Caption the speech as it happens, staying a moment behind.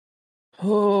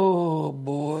Oh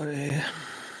boy.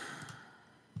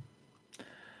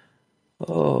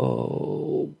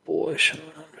 Oh boy. Show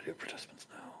on video participants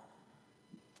now.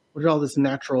 Look at all this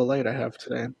natural light I have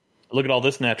today. Look at all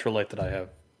this natural light that I have.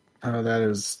 Oh, that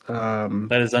is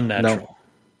That is unnatural. No,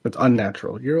 it's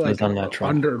unnatural. You're like unnatural.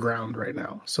 underground right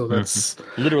now, so that's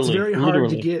literally it's very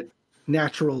hard to get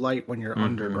natural light when you're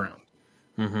underground.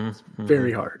 It's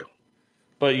very hard.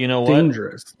 But you know what?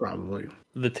 Dangerous, probably.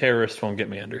 The terrorists won't get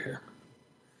me under here.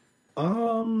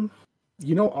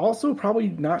 Also probably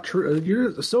not true.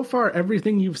 You're so far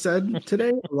everything you've said today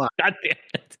a lot. God damn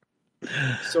it.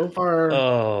 So far,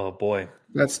 oh boy,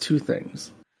 that's two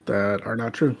things that are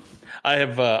not true. I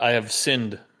have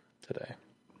sinned today.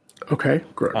 Okay,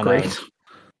 great. All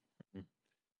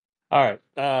right,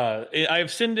 I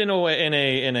have sinned in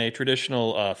a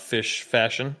traditional fish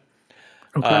fashion.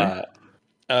 Okay.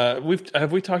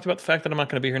 Have we talked about the fact that I'm not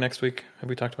going to be here next week? Have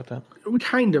we talked about that?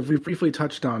 We briefly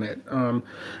touched on it.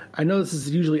 I know this is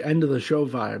usually end of the show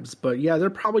vibes, but yeah, there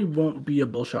probably won't be a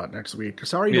bullshot next week.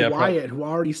 Sorry to Wyatt, who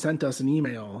already sent us an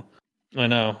email. I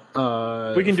know.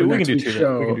 We can do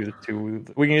two.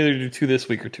 We can either do two this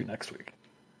week or two next week.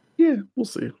 Yeah, we'll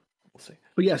see.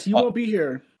 But yes, you won't be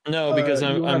here. No, because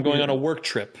I'm going on a work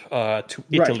trip to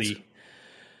Italy.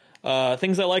 Right.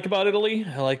 Things I like about Italy: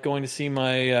 I like going to see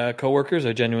my coworkers.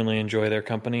 I genuinely enjoy their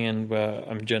company, and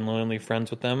I'm genuinely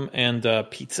friends with them. And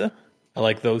pizza, I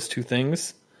like those two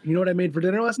things. You know what I made for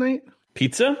dinner last night?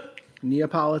 Pizza.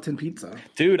 Neapolitan pizza.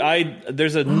 Dude,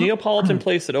 there's a Neapolitan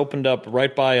place that opened up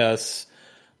right by us,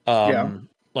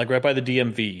 like right by the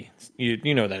DMV.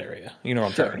 You know that area. You know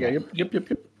what I'm talking about. Yep.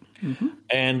 Mm-hmm.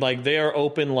 And like they are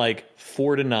open like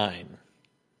 4 to 9,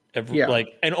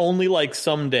 and only like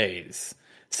some days.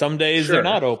 Some days they're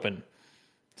not open.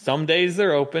 Some days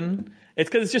they're open. It's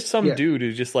because it's just some dude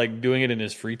who's just like doing it in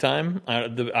his free time.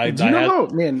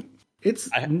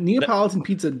 Neapolitan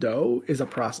pizza dough is a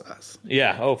process.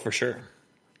 Yeah. Oh, for sure.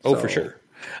 For sure.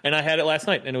 And I had it last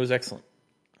night, and it was excellent.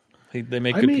 They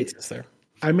make good pizzas there.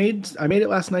 I made it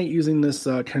last night using this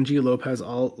Kenji Lopez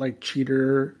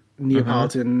cheater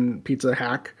Neapolitan pizza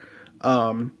hack,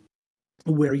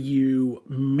 where you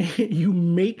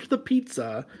make the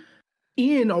pizza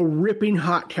in a ripping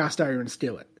hot cast iron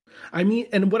skillet.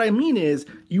 What I mean is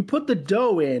you put the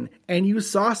dough in and you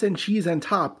sauce and cheese on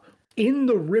top in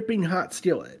the ripping hot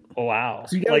skillet. Oh, wow.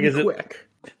 So you gotta be quick.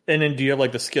 And then do you have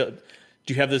like the skillet?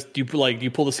 Do you have this? Do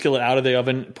you pull the skillet out of the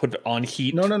oven, put it on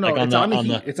heat? No. Like it's on the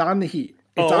heat. It's on the heat.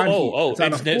 It's on a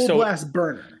full blast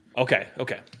burner. Okay.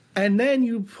 And then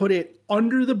you put it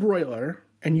under the broiler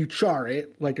and you char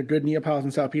it like a good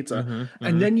Neapolitan style pizza.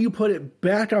 And then you put it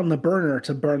back on the burner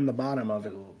to burn the bottom of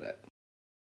it a little bit.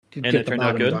 And it turned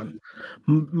out good? Done.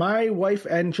 My wife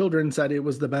and children said it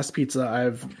was the best pizza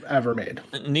I've ever made.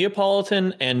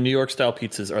 Neapolitan and New York style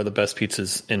pizzas are the best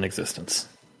pizzas in existence.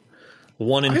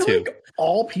 1 and 2. Like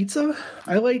all pizza?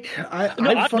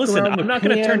 Listen, I'm not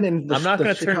going to turn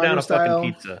down a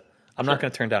fucking pizza. I'm not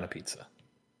going to turn down a pizza.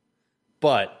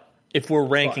 But if we're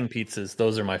ranking pizzas,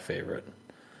 those are my favorite.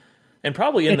 And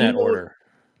probably in that order.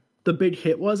 The big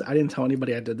hit was, I didn't tell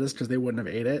anybody I did this because they wouldn't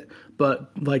have ate it,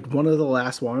 but like one of the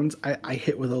last ones, I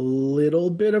hit with a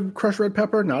little bit of crushed red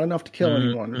pepper, not enough to kill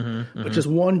anyone, but just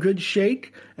one good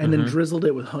shake, and then drizzled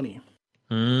it with honey.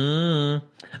 That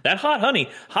hot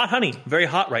honey, very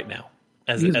hot right now,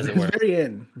 as it were. Very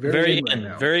in. Very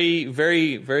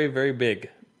very, very, very big,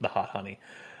 the hot honey.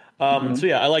 So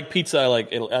yeah, I like pizza. I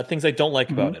like things I don't like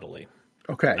about Italy.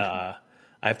 Okay.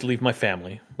 I have to leave my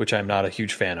family, which I'm not a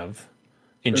huge fan of.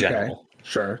 In general.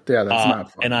 Sure. Yeah, that's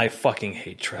not fun. And I fucking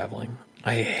hate traveling.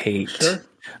 I hate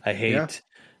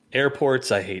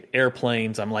airports. I hate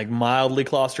airplanes. I'm like mildly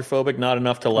claustrophobic, not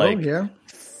enough to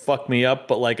fuck me up,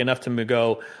 but like enough to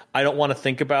go, I don't want to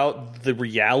think about the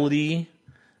reality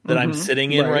that I'm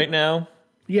sitting in right now.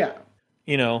 Yeah.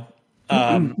 You know?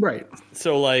 Right.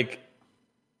 So like,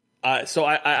 I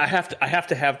have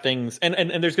to have things,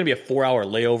 and there's going to be a 4-hour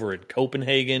layover in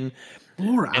Copenhagen.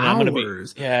 4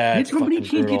 hours. Your company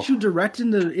can't get you direct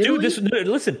into Italy?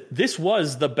 Dude, this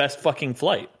was the best fucking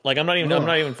flight. Like I'm not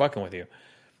even fucking with you.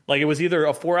 Like it was either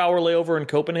a 4-hour layover in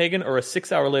Copenhagen or a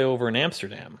 6-hour layover in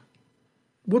Amsterdam.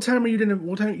 What time are you gonna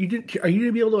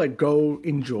be able to like go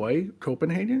enjoy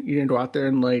Copenhagen? You didn't go out there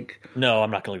and like? No,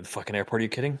 I'm not gonna leave the fucking airport. Are you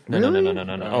kidding? No. Really? No.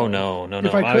 Oh no.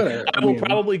 If I could, I will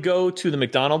probably go to the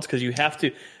McDonald's because you have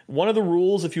to. One of the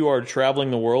rules if you are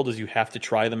traveling the world is you have to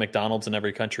try the McDonald's in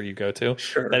every country you go to.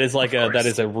 Sure, that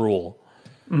is a rule.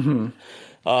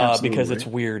 because it's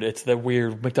weird. It's the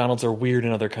weird. McDonald's are weird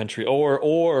in other countries,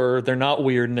 or they're not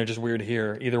weird and they're just weird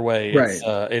here. Either way,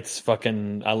 it's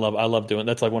fucking. I love doing.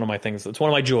 That's like one of my things. It's one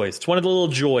of my joys. It's one of the little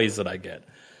joys that I get.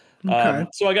 Okay.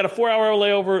 So I got a 4-hour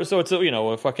layover. So it's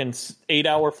a fucking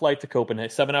 8-hour flight to Copenhagen,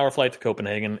 7-hour flight to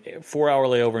Copenhagen, 4-hour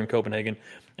layover in Copenhagen,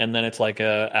 and then it's like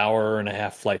a hour and a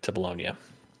half flight to Bologna.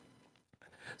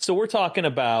 So we're talking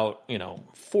about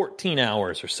 14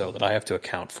 hours or so that I have to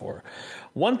account for.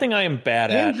 One thing I am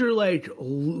bad at, and you're like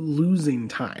losing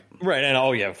time, right?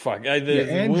 And fuck, we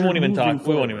won't even talk.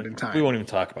 We won't even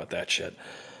talk about that shit.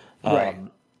 Right.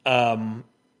 I'm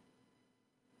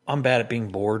bad at being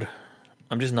bored.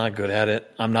 I'm just not good at it.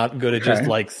 I'm not good at just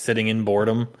like sitting in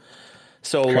boredom.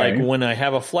 So like when I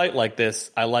have a flight like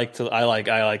this, I like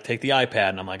take the iPad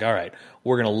and I'm like, all right,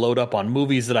 we're gonna load up on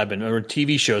movies or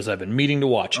TV shows I've been meaning to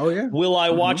watch. Oh yeah. Will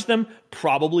I watch them?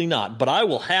 Probably not, but I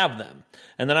will have them.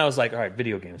 And then I was like, all right,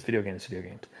 video games. And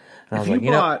I was like,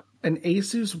 bought an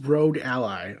Asus ROG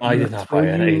Ally. I did not buy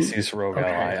an Asus ROG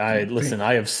Ally.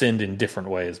 I have sinned in different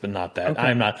ways, but not that. Okay.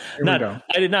 I'm not.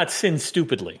 I did not sin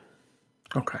stupidly.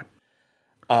 Okay.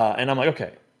 And I'm like,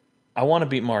 okay, I want to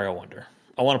beat Mario Wonder.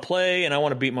 I want to play and I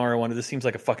want to beat Mario Wonder. This seems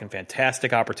like a fucking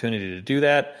fantastic opportunity to do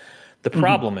that. The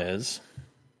problem is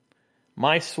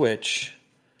my Switch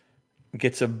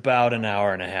gets about an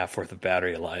hour and a half worth of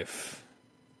battery life.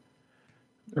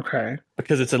 Okay.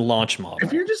 Because it's a launch model.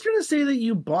 If you're just going to say that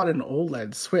you bought an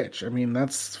OLED Switch, I mean,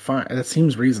 that's fine. That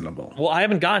seems reasonable. Well, I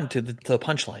haven't gotten to the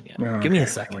punchline yet. Oh, Give me a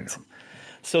second.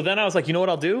 So then I was like, you know what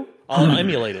I'll do? I'll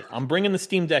emulate it. I'm bringing the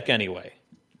Steam Deck anyway.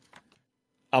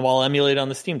 I'll emulate it on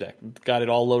the Steam Deck. Got it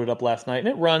all loaded up last night, and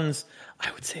it runs,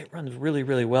 I would say it runs really,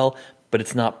 really well, but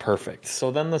it's not perfect.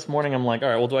 So then this morning I'm like, all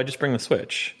right, well, do I just bring the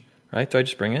Switch? Right? Do I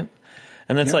just bring it?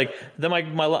 And then it's like, then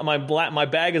my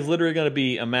bag is literally going to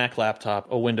be a Mac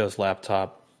laptop, a Windows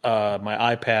laptop,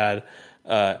 my iPad,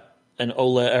 an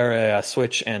OLED or a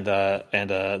Switch, and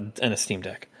a Steam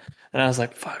Deck. And I was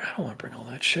like, fuck, I don't want to bring all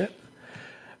that shit.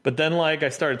 But then, like, I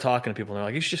started talking to people, and they're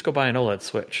like, you should just go buy an OLED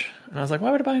Switch. And I was like, why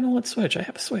would I buy an OLED Switch? I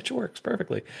have a Switch. It works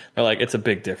perfectly. They're like, it's a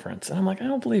big difference. And I'm like, I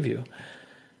don't believe you.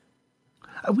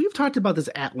 We've talked about this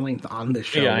at length on this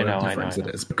show. Yeah, I know.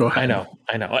 It is. But go ahead.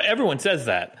 I know. Everyone says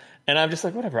that. And I'm just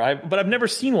like, whatever. But I've never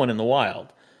seen one in the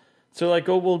wild. So, like,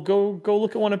 go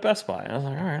look at one at Best Buy. And I was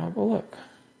like, all right, I'll go look.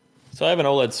 So I have an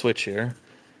OLED Switch here.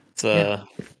 It's a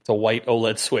white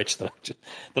OLED Switch that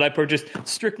I purchased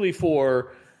strictly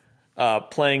for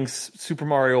playing Super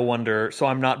Mario Wonder, so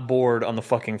I'm not bored on the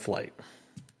fucking flight.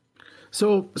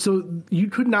 So you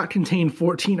could not contain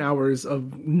 14 hours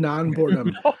of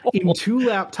non-boredom in 2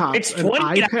 laptops, it's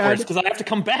 20 an iPad, because I have to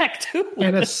come back too,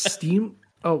 and a Steam.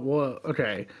 Oh well,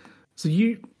 okay. So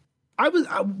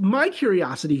my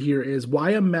curiosity here is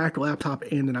why a Mac laptop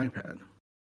and an iPad.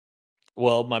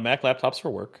 Well, my Mac laptop's for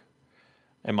work,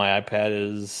 and my iPad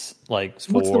is like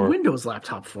for what's the Windows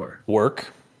laptop for?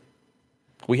 Work.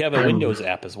 We have a Windows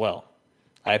app as well.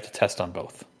 I have to test on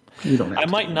both. You don't have I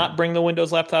might not bring the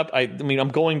Windows laptop. I mean, I'm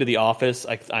going to the office.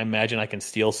 I imagine I can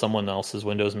steal someone else's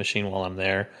Windows machine while I'm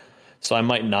there. So I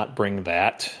might not bring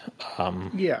that.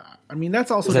 Yeah. I mean,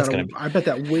 that's also I bet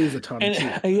that weighs a ton too.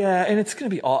 Yeah, and it's going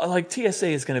to be like TSA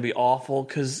is going to be awful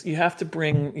because you have to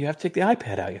take the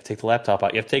iPad out, you have to take the laptop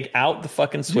out, you have to take out the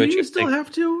fucking Switch. Do you still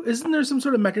have to? Isn't there some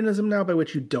sort of mechanism now by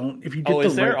which you don't? If you get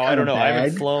is there? I don't know. Bag, I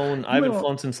haven't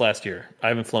flown since last year. I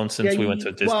haven't flown since we went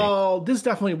to Disney. Well, this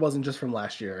definitely wasn't just from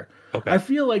last year. Okay. I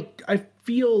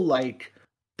feel like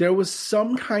there was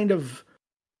some kind of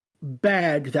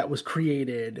bag that was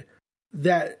created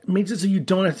that makes it so you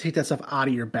don't have to take that stuff out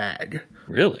of your bag.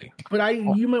 Really? But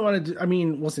you might want to. I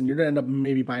mean, listen, you're gonna end up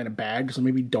maybe buying a bag, so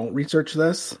maybe don't research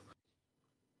this.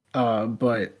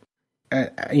 But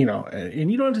and you don't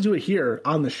have to do it here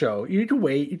on the show. You can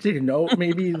wait. You take a note,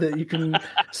 maybe that you can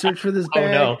search for this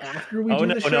bag after we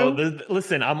do the show.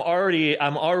 Listen, I'm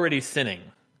already sinning,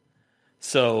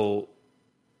 so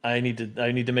I need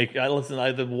to make.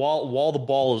 While the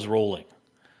ball is rolling.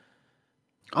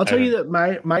 I'll tell you that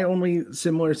my only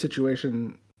similar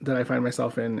situation that I find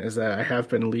myself in is that I have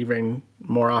been leaving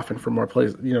more often for more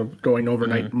places, going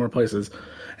overnight more places.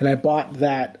 And I bought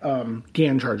that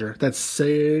GAN charger, that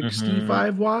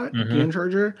 65 watt GAN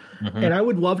charger. And I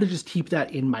would love to just keep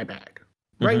that in my bag.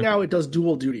 Right now it does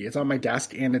dual duty. It's on my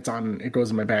desk and it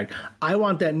goes in my bag. I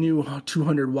want that new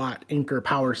 200 watt Anker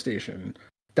power station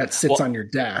that sits on your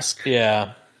desk.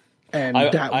 Yeah. And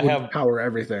that would power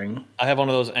everything. I have one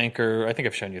of those Anker. I think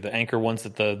I've shown you the Anker ones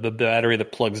that the battery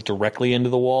that plugs directly into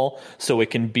the wall, so it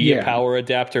can be a power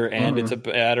adapter and it's a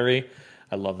battery.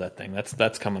 I love that thing.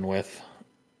 That's coming with.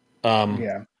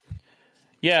 Yeah.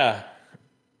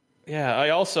 Yeah,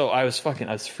 I was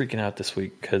freaking out this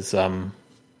week because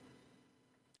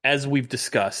as we've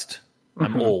discussed,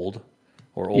 I'm old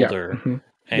or older, and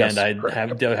Yes, I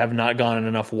correct. have not gone on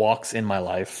enough walks in my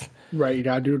life. Right, you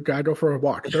gotta go for a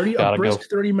walk. A Gotta go. brisk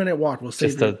 30-minute walk will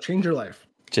change your life.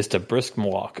 Just a brisk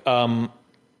walk.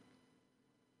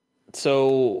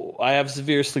 So I have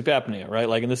severe sleep apnea, right?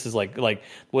 Like, and this is like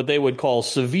what they would call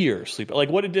severe sleep. Like,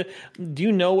 do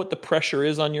you know what the pressure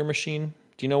is on your machine?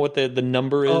 Do you know what the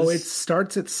number is? Oh, it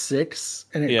starts at 6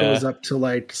 and it goes up to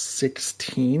like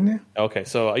 16. Okay,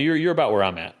 so you're about where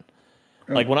I'm at.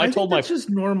 Like when I told that's just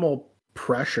normal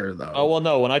pressure, though. Oh well,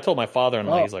 no. When I told my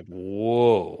father-in-law, he's like,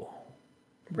 "Whoa,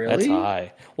 really? That's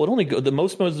high." Well, the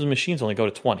most of the machines only go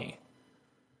to 20.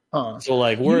 So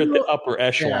like we're at the upper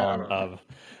echelon of.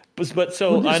 But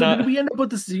so did we end up with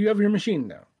this? Do you have your machine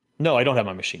now? No, I don't have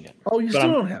my machine yet. Oh, you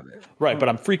still don't have it, right? But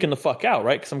I'm freaking the fuck out,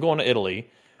 right? Because I'm going to Italy.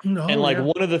 No, and like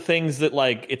one of the things that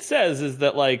like it says is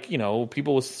that like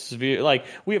people with severe, like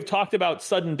we have talked about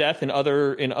sudden death in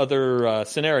other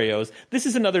scenarios. This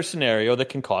is another scenario that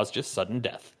can cause just sudden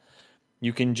death.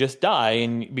 You can just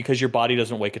die because your body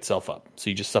doesn't wake itself up,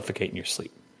 so you just suffocate in your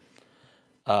sleep.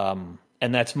 And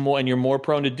that's more, and you're more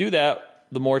prone to do that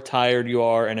the more tired you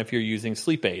are, and if you're using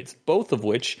sleep aids, both of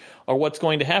which are what's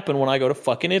going to happen when I go to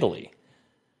fucking Italy.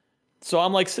 So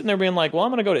I'm like sitting there being like, well, I'm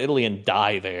going to go to Italy and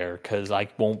die there because I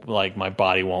won't, like, my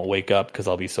body won't wake up because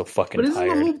I'll be so fucking tired. But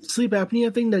isn't the whole sleep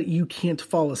apnea thing that you can't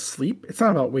fall asleep? It's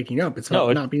not about waking up. It's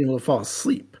about not being able to fall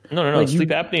asleep. No. Like sleep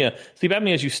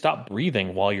apnea is you stop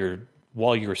breathing while you're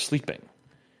sleeping.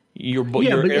 Your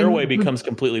airway becomes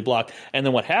completely blocked, and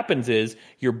then what happens is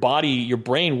your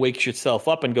brain wakes itself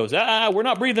up and goes, we're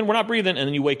not breathing, and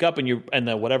then you wake up and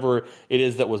then whatever it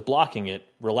is that was blocking it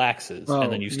relaxes,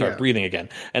 and then you start breathing again.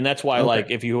 And that's why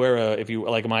like if you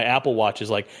like my Apple Watch is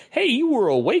like, hey, you were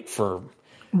awake for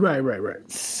right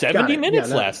 70 minutes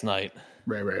last night.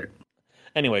 Right.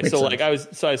 Anyway, Makes so sense. like I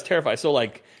was terrified. So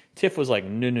like Tiff was like,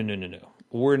 no.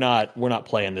 We're not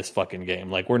playing this fucking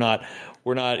game. Like you're not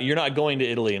going to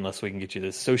Italy unless we can get you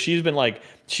this. So she's been like,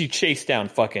 she chased down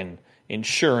fucking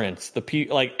insurance,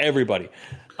 like everybody.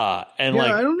 I don't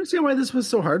understand why this was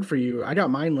so hard for you. I got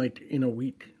mine like in a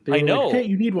week. They were know. Like, hey,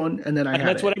 you need one, and then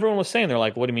that's what everyone was saying. They're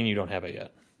like, what do you mean you don't have it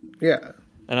yet? Yeah.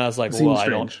 And I was like, well, I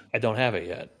don't have it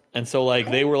yet. And so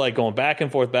like they were like going back and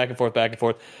forth.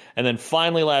 And then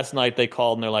finally last night they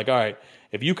called and they're like, all right,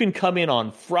 if you can come in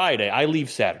on Friday, I leave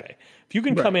Saturday. If you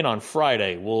can come in on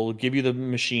Friday, we'll give you the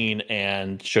machine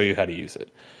and show you how to use it.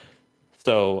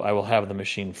 So I will have the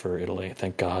machine for Italy.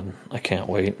 Thank God. I can't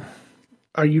wait.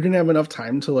 You didn't have enough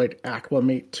time to like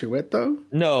acclimate to it though?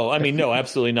 No, no,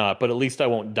 absolutely not. But at least I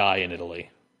won't die in Italy.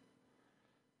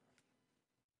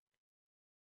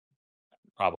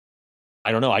 Probably.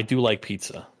 I don't know. I do like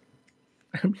pizza.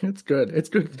 I mean, it's good. It's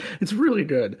good. It's really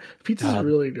good. Pizza's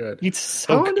really good. It's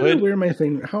so How good. Did I wear my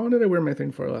thing? How long did I wear my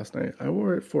thing for last night? I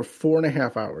wore it for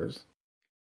 4.5 hours.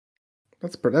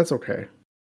 That's okay.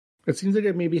 It seems like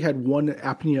I maybe had one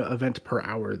apnea event per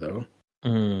hour though.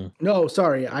 Mm. No,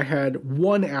 sorry. I had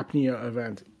one apnea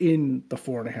event in the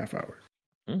 4.5 hours.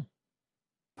 Mm.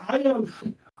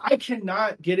 I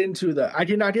cannot get into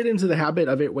the habit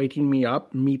of it waking me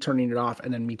up, me turning it off,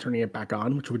 and then me turning it back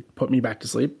on, which would put me back to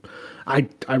sleep. I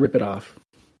rip it off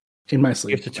in my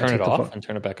sleep. You have to turn it off and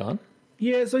turn it back on?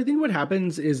 Yeah, so I think what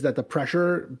happens is that the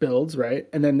pressure builds, right?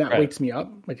 And then that wakes me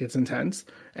up, like it's intense,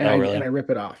 and I rip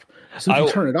it off. So if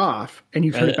you turn it off and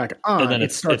you turn it back on, then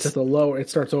it starts at the low, it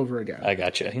starts over again. I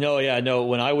gotcha.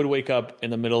 When I would wake up in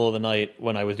the middle of the night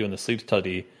when I was doing the sleep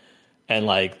study, and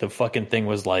like the fucking thing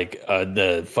was like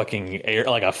the fucking air,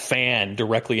 like a fan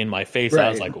directly in my face. Right. I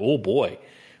was like, oh boy,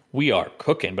 we are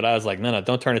cooking. But I was like, no,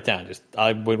 don't turn it down.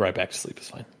 I went right back to sleep. It's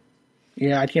fine.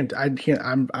 Yeah, I can't.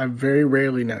 I very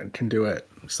rarely can do it.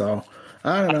 So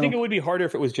I don't know. I think it would be harder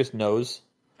if it was just nose.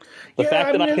 The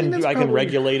fact that I can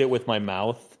regulate it with my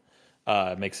mouth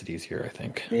makes it easier, I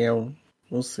think. Yeah,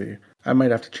 we'll see. I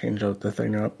might have to change out the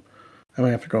thing up. I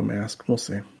might have to go mask. We'll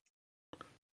see.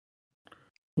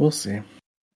 We'll see.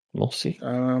 We'll see. Do you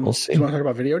want to talk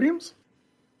about video games?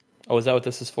 Oh, is that what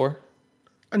this is for?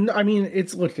 I mean,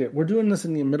 we're doing this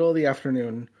in the middle of the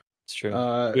afternoon. It's true.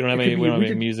 We don't have any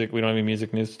music. We don't have any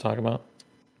music news to talk about.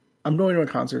 I'm going to a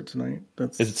concert tonight.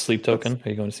 Is it Sleep Token? Are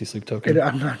you going to see Sleep Token?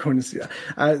 I'm not going to see.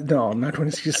 No, I'm not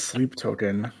going to see Sleep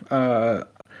Token.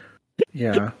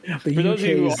 Yeah. For those of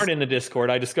you who aren't in the Discord,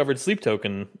 I discovered Sleep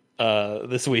Token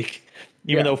this week.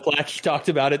 Even though Flacky talked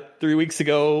about it 3 weeks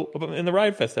ago in the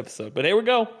Riot Fest episode. But here we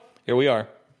go. Here we are.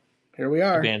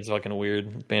 The band's fucking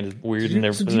weird. The band is weird, and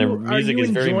their music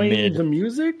is very mid. The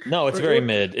music? No, it's very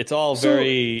mid. It's all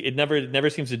very. It never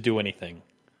seems to do anything.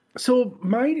 So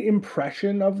my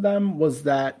impression of them was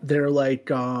that they're like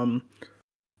circa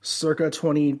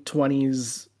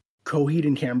 2020s Coheed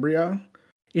and Cambria.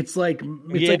 It's like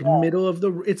middle of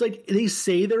the. It's like they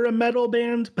say they're a metal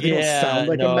band, but they don't sound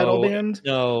like a metal band.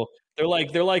 No, they're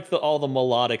like all the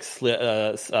melodic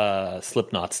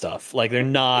Slipknot stuff. Like they're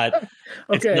not. Okay.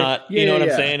 It's not. You know what I'm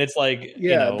saying? It's like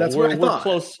that's what I thought.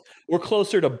 Close. We're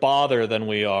closer to Bother than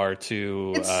we are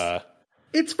to.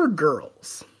 It's for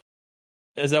girls.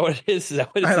 Is that what it is? Is that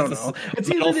what it is? I don't know.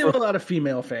 It's either they have a lot of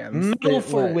female fans. Metal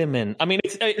for women. I mean,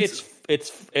 it's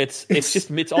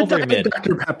all very mid.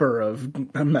 Dr. Pepper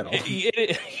of metal.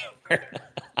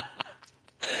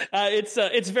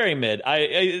 It's very mid.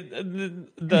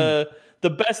 The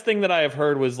best thing that I have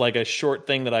heard was like a short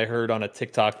thing that I heard on a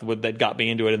TikTok that got me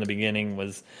into it in the beginning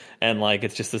it's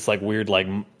just this like weird like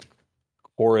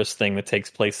chorus thing that takes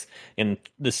place in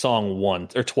the song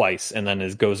once or twice and then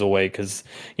goes away because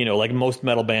like most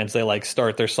metal bands they like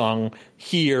start their song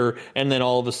here and then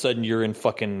all of a sudden you're in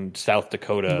fucking South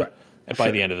Dakota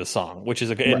by the end of the song, which is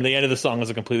and the end of the song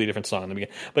is a completely different song in the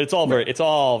beginning. But it's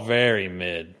all very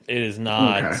mid. It is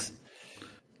not. Okay.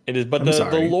 It is, but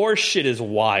the lore shit is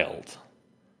wild.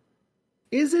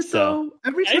 Is it though?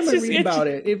 Every time I read about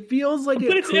it, it feels like.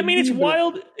 But it's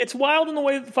wild. It's wild in the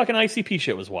way that the fucking ICP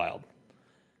shit was wild.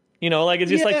 Like it's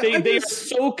just like they are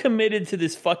so committed to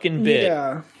this fucking bit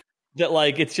that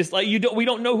like it's just like we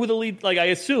don't know who the lead. Like I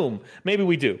assume maybe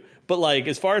we do, but like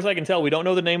as far as I can tell, we don't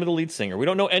know the name of the lead singer. We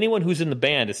don't know anyone who's in the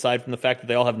band aside from the fact that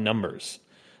they all have numbers.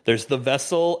 There's the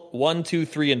Vessel 1, 2,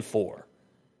 3, and 4.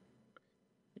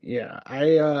 Yeah,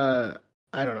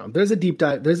 I don't know. There's a deep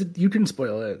dive. You can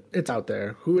spoil it. It's out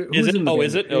there. Who's is it? In the band?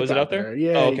 Is it? Oh, is it out there?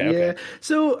 Yeah. Oh, okay.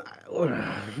 So we're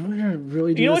gonna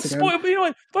really do this spoil. You know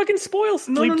what? Fucking spoil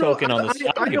Sleep Token on this.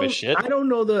 I don't give a shit. I don't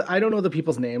know the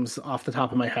people's names off the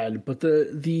top of my head, but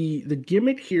the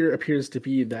gimmick here appears to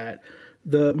be that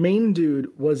the main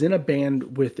dude was in a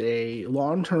band with a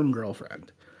long-term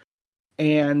girlfriend,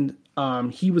 and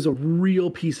he was a real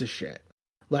piece of shit.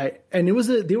 Like, and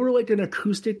they were like an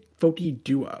acoustic folky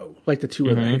duo, like the two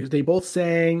of them. They both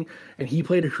sang, and he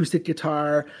played acoustic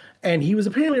guitar, and he was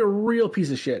apparently a real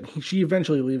piece of shit. She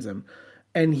eventually leaves him,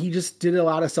 and he just did a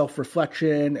lot of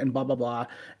self-reflection and blah, blah, blah.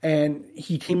 And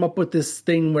he came up with this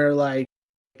thing where like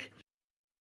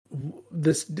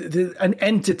an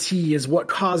entity is what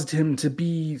caused him to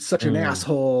be such an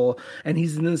asshole, and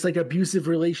he's in this like abusive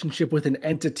relationship with an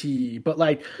entity, but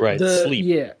like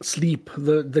sleep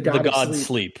the god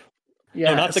sleep.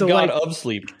 Yeah, no, not the god of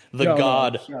sleep. The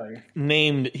god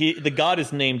the god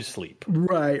is named Sleep.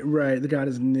 Right. The god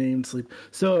is named Sleep.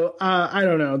 So I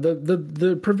don't know.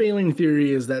 The prevailing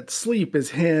theory is that Sleep is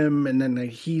him, and then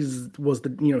he's in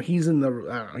the.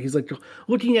 I don't know. He's like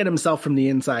looking at himself from the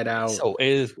inside out. So it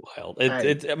is wild.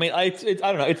 I don't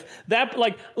know. It's that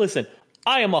like listen.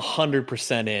 I am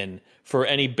 100% in for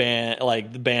any band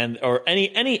like the band or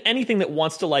anything that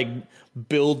wants to like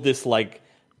build this like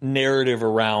narrative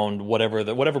around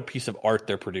whatever piece of art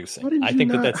they're producing. I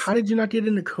think that's. How did you not get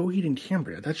into Coheed and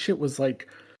Cambria? That shit was like,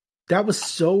 that was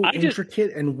so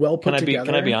intricate and well put together.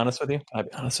 Can I be honest with you? I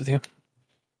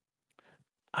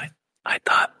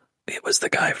thought it was the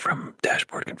guy from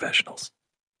Dashboard Confessionals.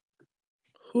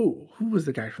 Who was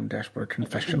the guy from Dashboard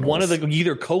Confessionals? One of the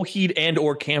either Coheed and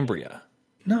or Cambria.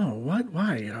 No, what?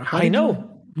 Why? How I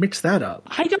know. Mix that up.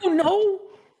 I don't know.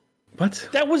 What?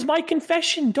 That was my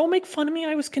confession. Don't make fun of me.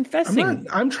 I was confessing.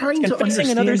 I'm trying to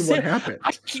understand what happened.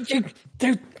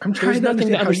 I'm trying to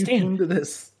understand how you came to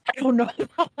this. I don't know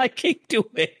how I came to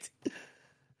it.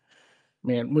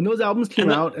 Man, when those albums came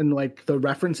out and like the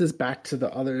references back to the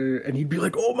other, and you'd be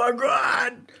like, "Oh my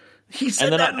god, he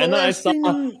said that." And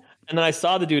then I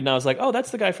saw the dude, and I was like, "Oh,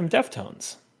 that's the guy from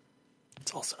Deftones."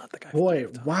 It's also not the guy. Boy,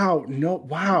 wow, no,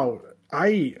 wow.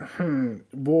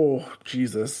 Whoa,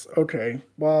 Jesus. Okay,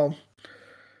 well,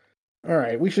 all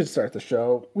right. We should start the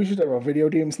show. We should talk about video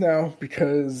games now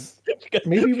because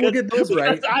maybe we'll get those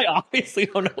right. I obviously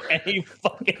don't know any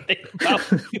fucking thing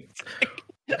about music.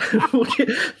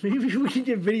 Maybe we can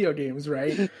get video games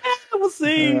right. We'll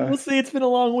see. We'll see. It's been a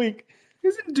long week.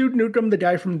 Isn't Duke Nukem the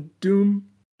guy from Doom?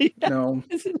 Yeah. No.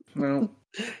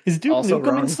 Is Duke also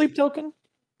Nukem in Sleep Token?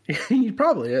 He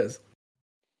probably is.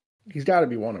 He's got to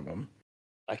be one of them.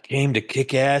 I came to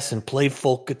kick ass and play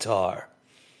folk guitar.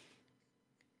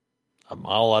 I'm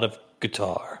all out of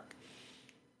guitar.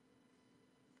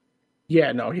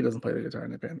 Yeah, no, he doesn't play the guitar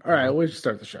in the band. All right, we'll just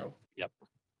start the show. Yep.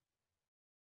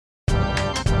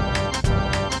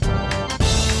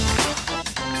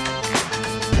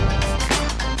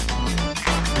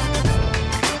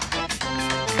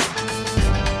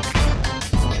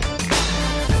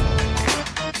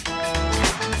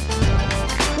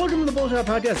 Outa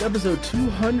Podcast, episode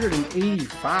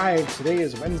 285. Today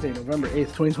is Wednesday, November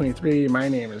 8th, 2023. My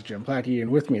name is Jim Plackey, and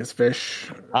with me is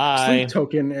Fish. Hi. Sleep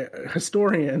token,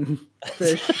 historian,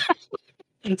 Fish.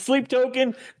 Sleep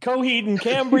token, Coheed and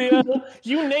Cambria,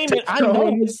 you name it. I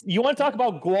know. You want to talk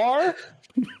about Guar?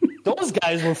 Those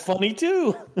guys were funny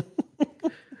too.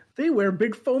 They wear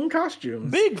big foam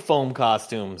costumes. Big foam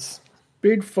costumes.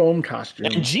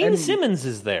 And Gene Simmons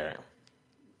is there.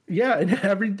 Yeah, in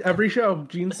every show,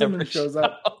 Gene Simmons shows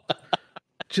up.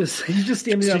 He's just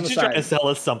standing on the side. He's trying to sell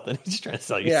us something. He's trying to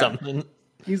sell you something.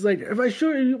 He's like, if I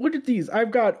show you, look at these.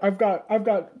 I've got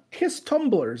Kiss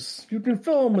tumblers. You can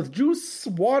fill them with juice,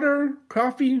 water,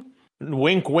 coffee.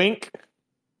 Wink, wink.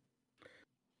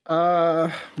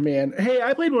 Man. Hey,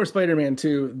 I played more Spider-Man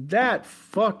 2. That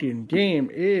fucking game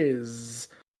is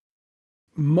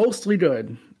mostly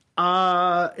good.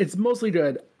 It's mostly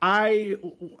good. I'm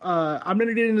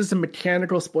gonna get into some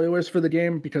mechanical spoilers for the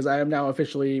game because I am now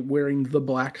officially wearing the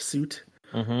black suit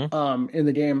in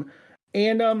the game.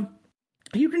 And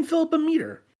you can fill up a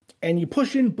meter and you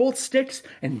push in both sticks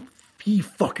and he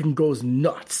fucking goes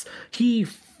nuts. He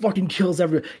fucking kills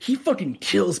everyone. He fucking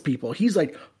kills people. He's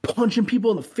like punching people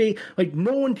in the face. Like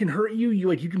no one can hurt you.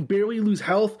 You can barely lose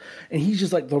health. And he's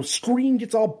just like, the screen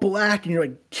gets all black and you're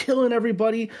like killing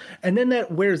everybody. And then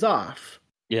that wears off.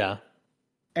 Yeah.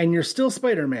 And you're still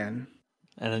Spider-Man.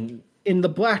 And then in the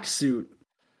black suit.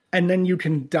 And then you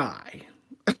can die.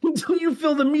 Until you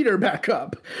fill the meter back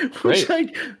up. Which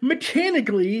like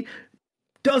mechanically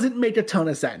doesn't make a ton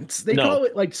of sense. They call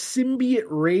it like symbiote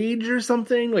rage or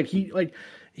something.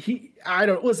 I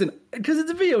don't listen because it's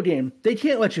a video game. They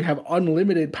can't let you have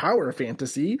unlimited power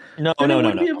fantasy. No. It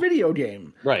would be a video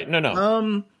game. Right.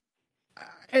 No.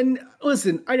 And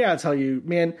listen, I gotta tell you,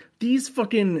 man, these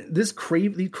Craven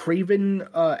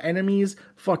enemies,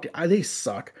 they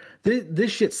suck.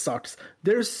 This shit sucks.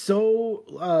 They're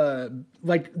so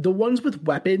like the ones with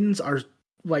weapons are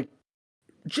like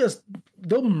just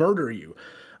they'll murder you.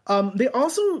 They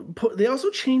also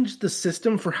changed the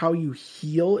system for how you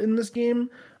heal in this game.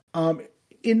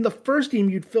 In the first game,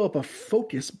 you'd fill up a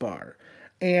focus bar.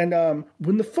 And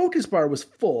when the focus bar was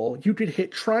full, you could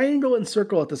hit triangle and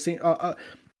circle at the same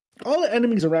all the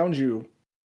enemies around you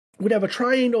would have a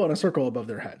triangle and a circle above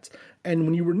their heads. And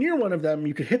when you were near one of them,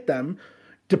 you could hit them,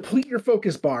 deplete your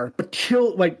focus bar, but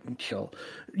kill.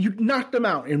 You knock them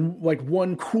out in like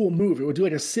one cool move. It would do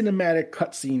like a cinematic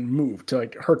cutscene move to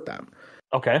like hurt them.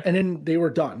 Okay. And then they were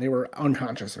done. They were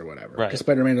unconscious or whatever. Right. Because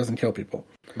Spider-Man doesn't kill people.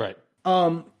 Right.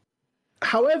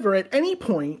 However, at any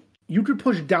point, you could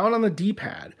push down on the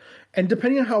D-pad, and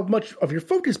depending on how much of your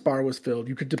focus bar was filled,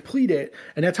 you could deplete it,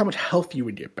 and that's how much health you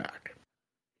would get back.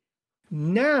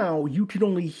 Now, you can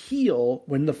only heal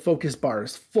when the focus bar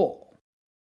is full.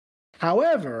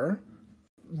 However,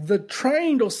 the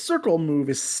triangle circle move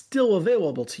is still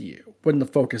available to you when the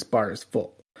focus bar is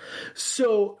full.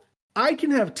 So, I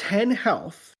can have 10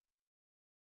 health,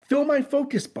 fill my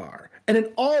focus bar, and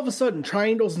then all of a sudden,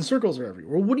 triangles and circles are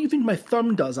everywhere. What do you think my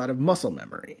thumb does out of muscle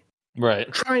memory?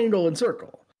 Right. Triangle and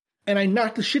circle. And I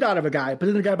knock the shit out of a guy, but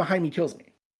then the guy behind me kills me.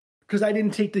 Because I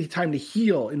didn't take the time to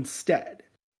heal instead.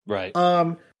 Right.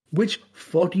 Which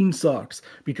fucking sucks.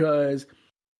 Because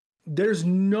there's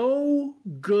no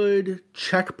good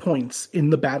checkpoints in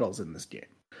the battles in this game.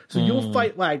 So you'll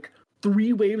fight like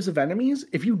 3 waves of enemies.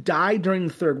 If you die during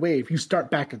the 3rd wave, you start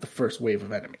back at the first wave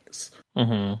of enemies.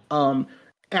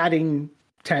 Adding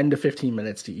 10 to 15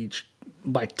 minutes to each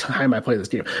by time I play this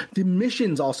game. The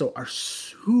missions also are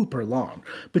super long.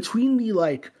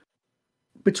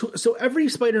 So every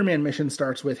Spider-Man mission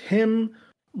starts with him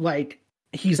like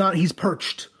he's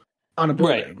perched on a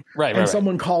building. Right.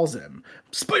 Someone calls him,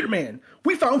 "Spider-Man,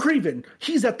 we found Craven.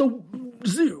 He's at the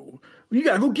zoo. You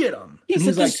gotta go get him." He's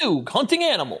at the zoo hunting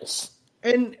animals.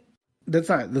 And that's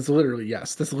literally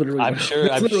I'm sure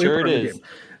it is. Game.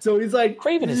 So he's like,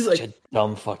 Craven is such a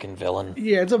dumb fucking villain.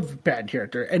 Yeah, it's a bad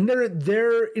character. And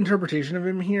their interpretation of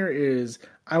him here is,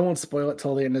 I won't spoil it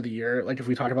till the end of the year, like if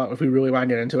we really want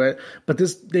to get into it. But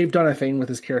they've done a thing with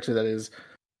this character that is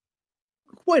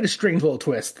quite a strange little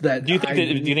twist. That do you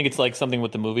think it's like something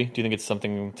with the movie? Do you think it's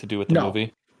something to do with the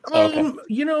movie? Okay.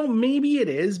 Maybe it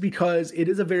is because it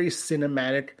is a very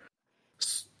cinematic.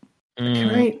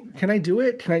 Can I do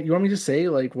it? You want me to say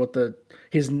like what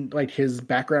his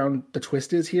background, the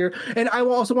twist is here? And I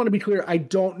also want to be clear, I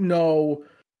don't know.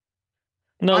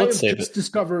 No, let's save it.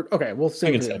 Discovered. Okay, we'll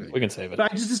save it. We can save it.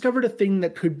 But I just discovered a thing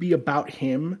that could be about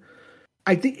him.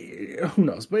 I think, who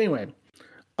knows? But anyway,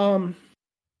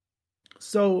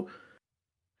 so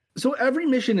every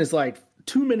mission is like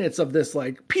 2 minutes of this,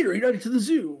 like, Peter, you gotta get to the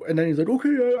zoo. And then he's like,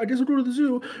 okay, I guess I'll go to the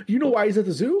zoo. You know why he's at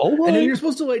the zoo? Oh, right. And then you're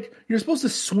supposed to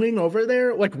swing over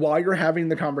there, like, while you're having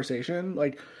the conversation.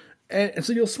 Like, and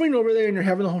so you'll swing over there and you're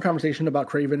having the whole conversation about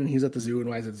Craven and he's at the zoo and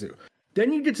why he's at the zoo.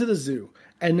 Then you get to the zoo,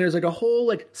 and there's like a whole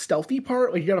like stealthy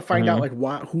part. Like you got to find out like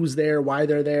who's there, why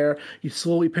they're there. You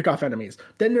slowly pick off enemies.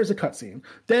 Then there's a cutscene.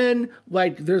 Then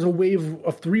like there's a wave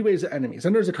of 3 waves of enemies.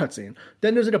 Then there's a cutscene.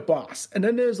 Then there's like a boss, and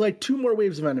then there's like 2 more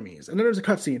waves of enemies, and then there's a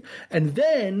cutscene. And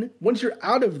then once you're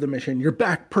out of the mission, you're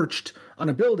back perched on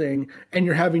a building, and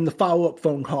you're having the follow up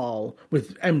phone call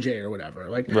with MJ or whatever.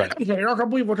 Like, right. I can't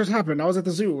believe what just happened. I was at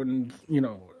the zoo, and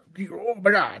oh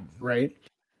my god, right.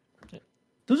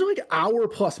 Those are like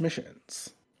hour-plus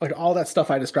missions. Like all that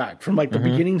stuff I described from like the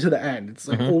beginning to the end. It's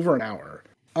like over an hour.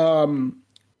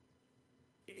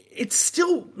 It's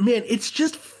still, man, it's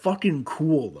just fucking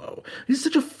cool though. It's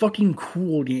such a fucking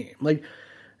cool game. Like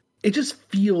it just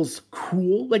feels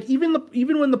cool. Like even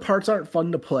when the parts aren't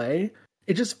fun to play,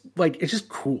 it's just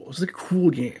cool. It's like a cool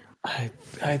game.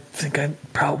 I think I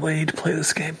probably need to play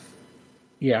this game.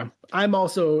 Yeah. I'm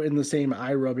also in the same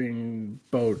eye-rubbing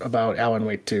boat about Alan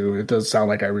Wake 2. It does sound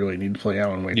like I really need to play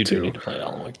Alan Wake 2. You do need to play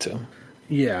Alan Wake 2.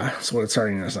 Yeah, that's what it's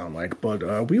starting to sound like.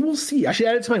 But we will see. I should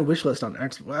add it to my wish list on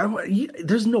Xbox.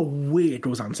 There's no way it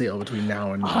goes on sale between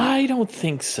now and... I don't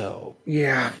think so.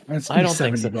 Yeah. I don't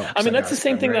think so. I mean, that's the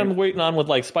same thing that I'm waiting on with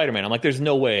like Spider-Man. I'm like, there's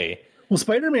no way. Well,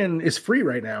 Spider-Man is free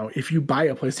right now if you buy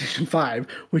a PlayStation 5,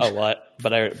 which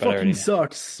fucking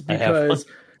sucks because...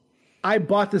 I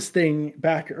bought this thing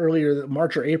back earlier,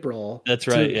 March or April. That's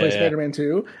right. To play Spider-Man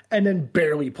 2, and then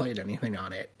barely played anything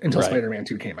on it until Spider-Man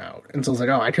 2 came out. And so I was like,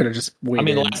 oh, I could have just waited.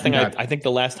 I mean, I think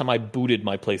the last time I booted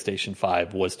my PlayStation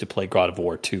 5 was to play God of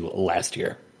War 2 last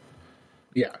year.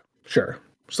 Yeah, sure.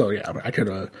 So yeah, I could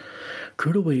have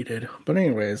waited. But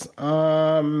anyways,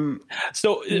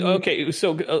 So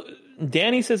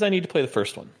Danny says I need to play the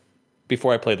first one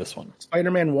before I play this one.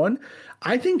 Spider-Man 1.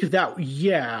 I think that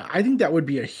would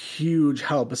be a huge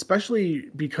help, especially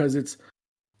because it's,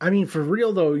 I mean, for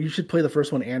real though, you should play the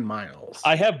first one and Miles.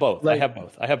 I have both. Like, I have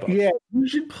both. Yeah, you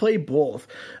should play both.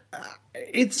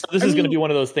 This is going to be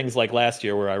one of those things like last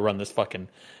year where I run this fucking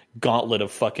gauntlet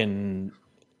of fucking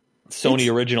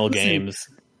Sony original games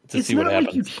to see what happens. It's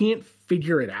not like you can't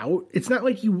figure it out. It's not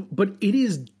like but it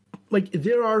is like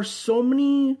there are so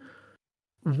many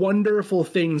wonderful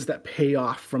things that pay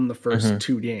off from the first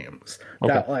 2 games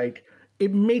that like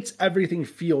it makes everything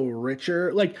feel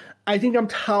richer. Like I think I'm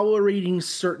tolerating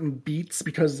certain beats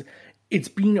because it's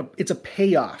a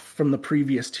payoff from the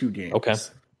previous 2 games. Okay.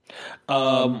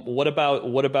 What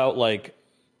about like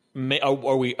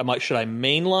should I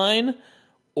mainline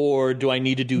or do I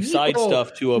need to do side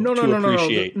stuff to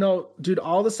appreciate? No, dude,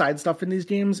 all the side stuff in these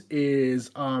games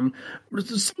is some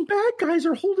bad guys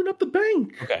are holding up the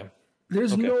bank. Okay.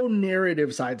 There's no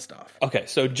narrative side stuff. Okay,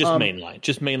 so just mainline.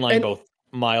 Just mainline both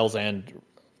Miles and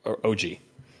OG.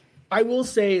 I will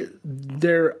say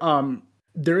there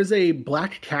is a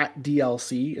Black Cat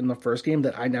DLC in the first game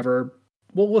that I never...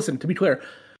 Well, listen, to be clear,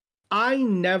 I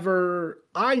never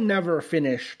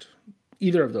finished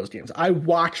either of those games. I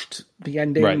watched the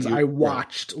endings. Right, I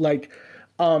watched,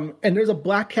 and there's a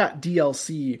Black Cat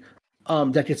DLC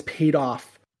that gets paid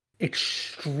off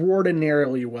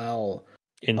extraordinarily well.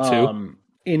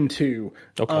 Into.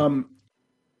 Okay.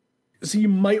 So you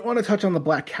might want to touch on the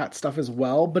Black Cat stuff as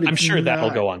well, but I'm sure that'll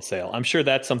go on sale. I'm sure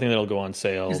that's something that'll go on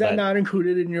sale. Is that not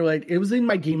included in your it was in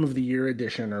my Game of the Year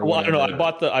edition or whatever? I don't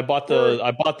know. I bought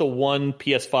the one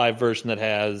PS5 version that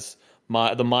has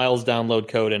the Miles download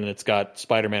code and it's got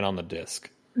Spider-Man on the disc.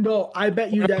 No, I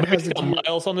bet you that has the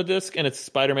Miles on the disc and it's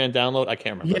Spider-Man download. I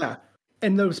can't remember. Yeah,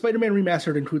 and the Spider-Man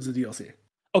Remastered includes the DLC.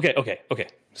 Okay.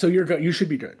 So you're good. You should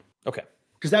be good. Okay.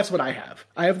 Because that's what I have.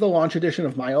 I have the launch edition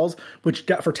of Miles, which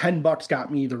for $10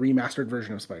 got me the remastered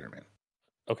version of Spider-Man.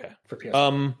 Okay. For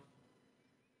PS.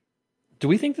 Do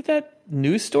we think that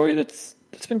news story that's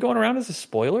been going around is a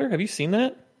spoiler? Have you seen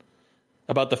that?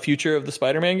 About the future of the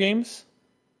Spider-Man games?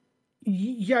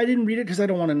 Yeah, I didn't read it because I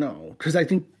don't want to know.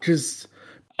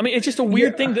 I mean, it's just a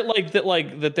weird thing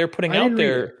that they're putting out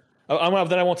there. Then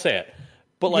I won't say it.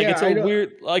 But it's a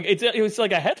weird it was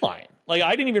like a headline. Like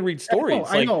I didn't even read stories.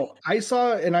 I know. I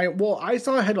saw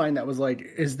a headline that was like,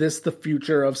 "Is this the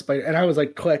future of Spider?" And I was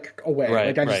like, "Click away!"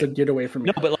 Right, I just said, "Get away from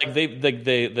me." No, but they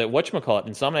whatchamacallit,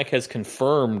 Insomniac has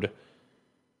confirmed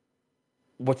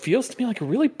what feels to me like a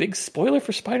really big spoiler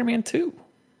for Spider-Man 2.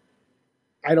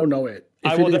 I don't know it.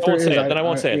 I won't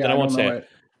say it.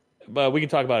 But we can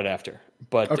talk about it after.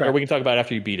 Or we can talk about it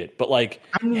after you beat it. But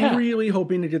I'm really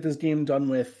hoping to get this game done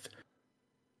with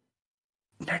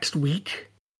next week.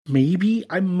 Maybe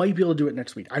I might be able to do it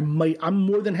next week. I'm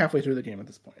more than halfway through the game at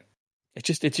this point. It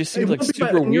just seems like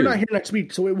super weird. You're not here next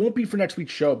week, so it won't be for next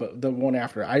week's show, but the one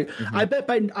after. I bet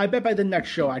by the next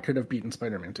show I could have beaten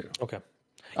Spider-Man 2. Okay.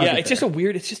 Yeah, it's just a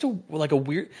weird. It's just a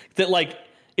weird that like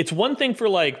it's one thing for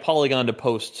like Polygon to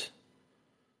post,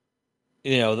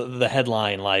 the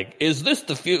headline like, is this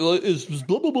the is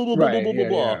blah blah blah blah blah blah blah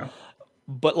blah.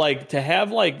 But like to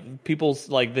have like people's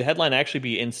like the headline actually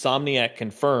be Insomniac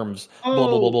confirms blah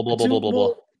blah blah blah blah blah blah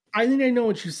blah. I think I know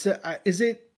what you said. Is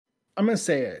it? I'm gonna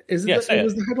say it. Is it? It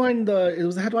was the headline. It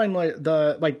was the headline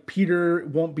like Peter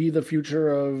won't be the future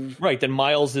of That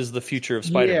Miles is the future of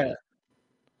Spider-Man. Yeah.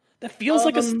 That feels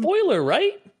like a spoiler,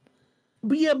 right?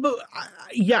 But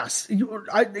yes,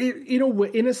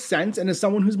 in a sense, and as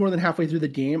someone who's more than halfway through the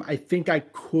game, I think I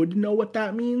could know what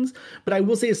that means. But I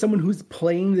will say, as someone who's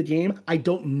playing the game, I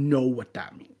don't know what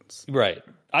that means. Right.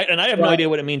 I have no idea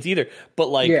what it means either. But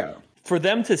for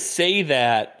them to say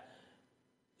that.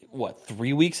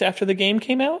 3 weeks after the game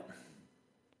came out?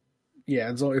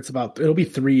 Yeah, it'll be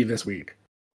 3 this week.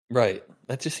 Right.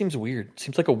 That just seems weird.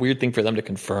 Seems like a weird thing for them to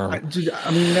confirm. I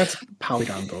mean, that's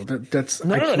Polygon though. That's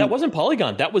no, that wasn't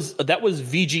Polygon. That was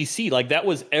VGC. Like that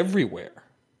was everywhere.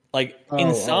 Like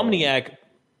Insomniac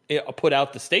put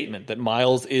out the statement that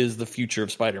Miles is the future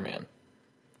of Spider-Man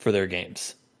for their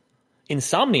games.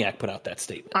 Insomniac put out that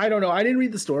statement. I don't know. I didn't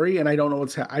read the story, and I don't know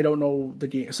I don't know the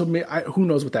game. So who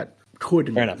knows what that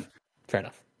could mean. Fair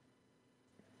enough.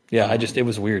 Yeah, it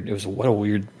was weird. It was what a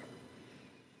weird.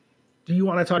 Do you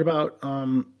want to talk about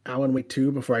Alan Wake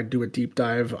 2 before I do a deep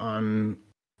dive on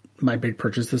my big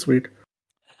purchase this week?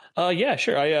 Yeah,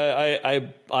 sure.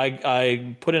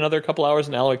 I put another couple hours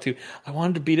in Alan Wake 2. I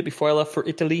wanted to beat it before I left for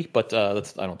Italy, but I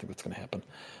don't think that's going to happen.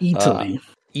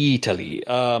 Italy.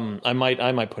 I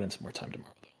might put in some more time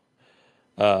tomorrow,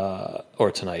 though,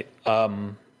 or tonight.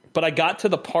 But I got to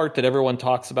the part that everyone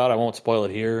talks about. I won't spoil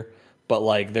it here, but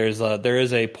like there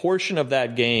is a portion of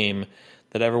that game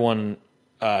that everyone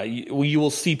you will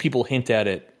see people hint at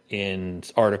it in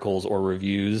articles or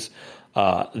reviews.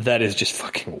 That is just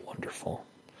fucking wonderful.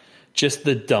 Just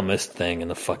the dumbest thing in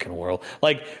the fucking world.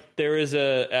 Like there is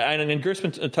and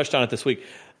Gersman touched on it this week.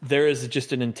 There is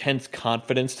just an intense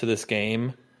confidence to this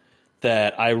game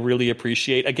that I really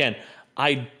appreciate. Again,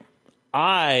 I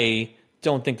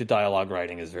don't think the dialogue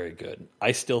writing is very good.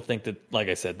 I still think that, like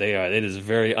I said, it is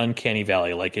very uncanny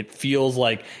valley. Like it feels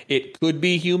like it could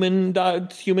be humans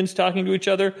talking to each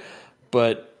other,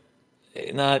 but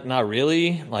not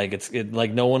really. Like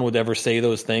like no one would ever say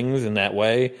those things in that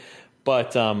way,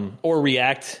 but or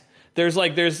react.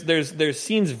 There's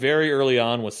scenes very early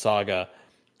on with Saga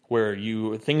where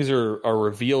things are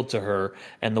revealed to her,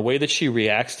 and the way that she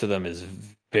reacts to them is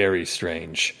very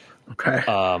strange.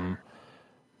 Okay.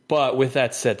 But with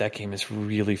that said, that game is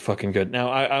really fucking good. Now,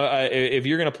 I if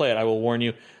you're gonna play it, I will warn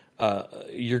you,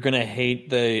 you're gonna hate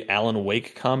the Alan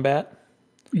Wake combat.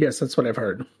 Yes, that's what I've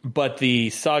heard. But the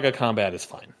Saga combat is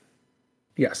fine.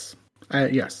 Yes.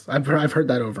 I've heard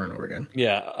that over and over again.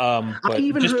 Yeah. I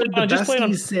even heard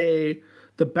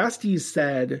the besties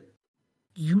said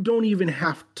you don't even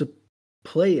have to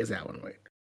play as Alan Wake.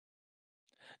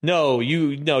 No,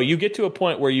 you get to a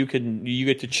point where you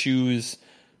get to choose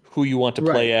who you want to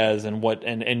play as and what,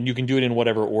 and you can do it in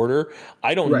whatever order.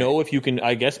 I don't know if you can.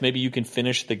 I guess maybe you can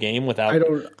finish the game without.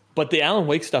 But the Alan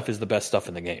Wake stuff is the best stuff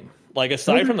in the game. Like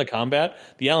aside from the combat,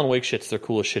 the Alan Wake shit's the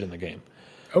coolest shit in the game.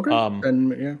 Okay.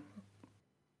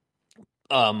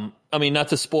 I mean, not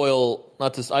to spoil. I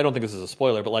don't think this is a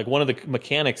spoiler, but like one of the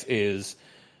mechanics is,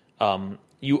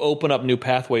 you open up new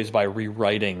pathways by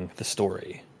rewriting the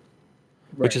story,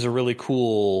 which is a really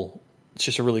cool. It's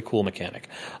just a really cool mechanic.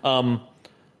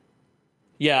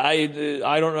 Yeah,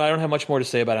 I don't have much more to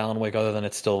say about Alan Wake other than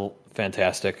it's still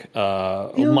fantastic.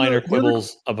 Minor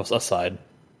quibbles aside.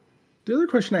 The other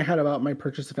question I had about my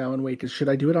purchase of Alan Wake is, should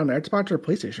I do it on Xbox or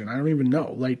PlayStation? I don't even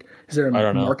know. Like, is there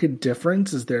a market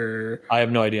difference? Is there? I have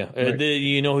no idea.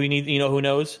 You know who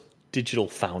knows? Digital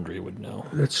Foundry would know.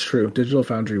 That's true. Digital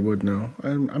Foundry would know.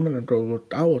 I'm gonna go.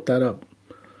 I'll look that up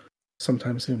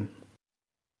sometime soon.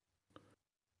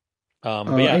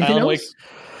 But yeah,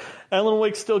 Alan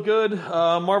Wake's still good.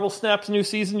 Marvel Snap's new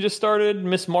season just started.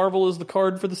 Miss Marvel is the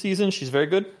card for the season. She's very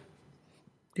good.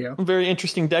 Yeah. Very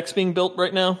interesting decks being built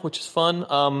right now, which is fun.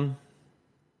 I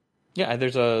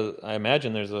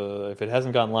imagine if it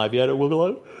hasn't gone live yet, it will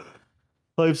go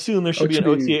live soon. There should be an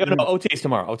OTA. Oh, no, OTA's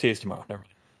tomorrow. Never mind.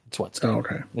 It's Wednesday. Oh,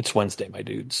 okay. It's Wednesday, my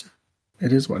dudes.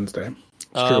 It is Wednesday.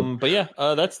 But yeah,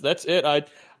 that's it.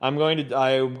 I'm going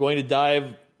to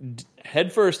dive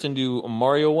headfirst into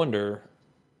Mario Wonder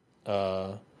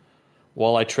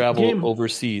while I travel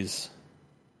overseas.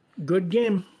 Good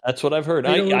game. That's what I've heard.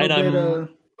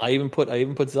 I even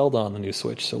put Zelda on the new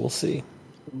Switch, so we'll see.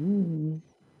 Ooh.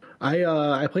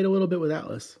 I played a little bit with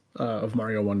Atlas of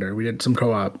Mario Wonder. We did some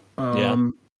co-op.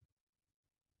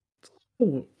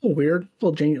 Weird,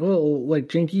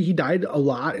 janky. He died a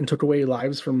lot and took away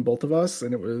lives from both of us,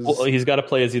 and it was. Well, he's got to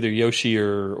play as either Yoshi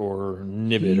or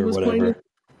Nibbit or whatever.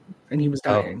 And he was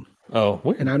dying. Oh,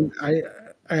 weird. And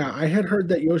I had heard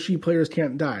that Yoshi players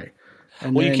can't die.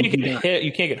 And well, you can't get hit.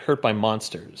 You can't get hurt by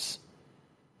monsters.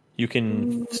 You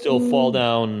can still fall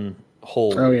down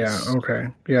holes. Oh yeah, okay,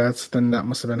 yeah. Then that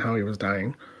must have been how he was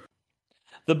dying.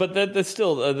 But that's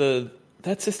still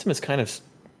that system is kind of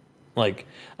like,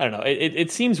 I don't know.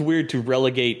 It seems weird to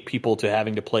relegate people to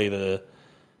having to play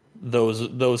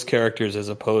those characters as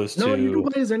opposed to. No, you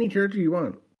can play as any character you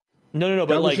want. No.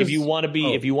 But like, if you want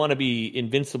to be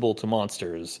invincible to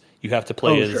monsters, you have to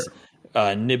play as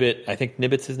Nibbit. I think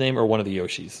Nibbit's his name, or one of the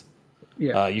Yoshis.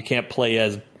 Yeah. You can't play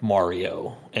as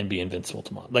Mario and be invincible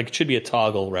to monsters. Like, it should be a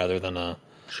toggle rather than a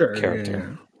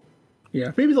character.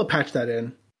 Yeah, maybe they'll patch that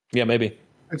in. Yeah, maybe.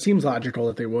 It seems logical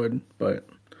that they would, but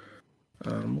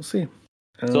we'll see.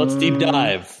 So let's deep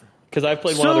dive, because I've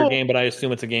played one other game, but I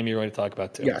assume it's a game you're going to talk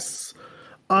about too. Yes.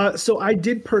 So I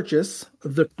did purchase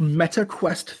the Meta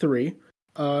Quest 3.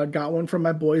 Got one from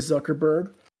my boy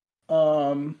Zuckerberg.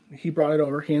 He brought it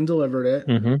over, hand delivered it.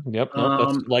 Mm-hmm. Yep.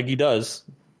 That's like he does.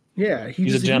 Yeah,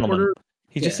 he's a gentleman.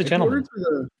 He's just a gentleman. He ordered through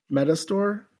the Meta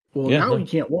store. Well, now he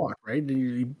can't walk, right?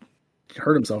 He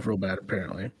hurt himself real bad,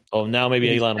 apparently. Oh, now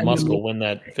maybe Elon Musk will win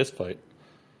that fist fight.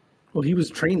 Well, he was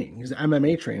training. He's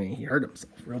MMA training. He hurt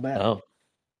himself real bad.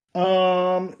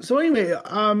 Oh. So anyway,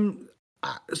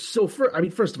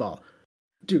 first of all,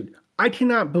 dude, I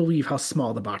cannot believe how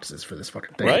small the box is for this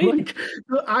fucking thing. Right? Like,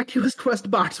 the Oculus Quest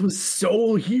box was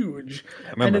so huge,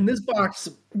 and then this box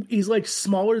is like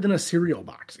smaller than a cereal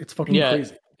box. It's fucking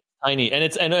crazy, tiny, and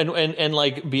it's and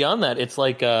like beyond that, it's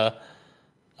like the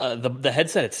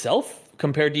headset itself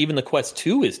compared to even the Quest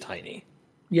 2 is tiny.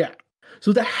 Yeah.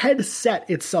 So the headset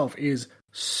itself is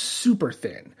super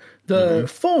thin. The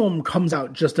foam comes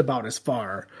out just about as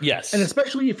far. Yes. And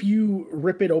especially if you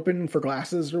rip it open for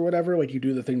glasses or whatever, like you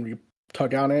do the thing where you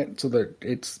tug on it so that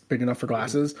it's big enough for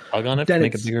glasses. Tug on it to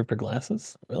make it bigger for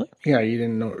glasses? Really? Yeah, you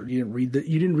didn't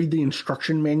read the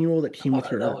instruction manual that came with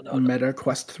your Meta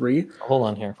Quest 3. Hold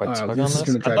on here. If I tug on this,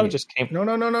 I thought it just came.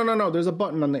 No. There's a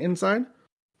button on the inside.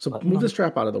 So move the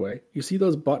strap out of the way. You see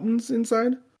those buttons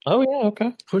inside? Oh yeah,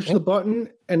 okay. Push the button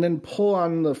and then pull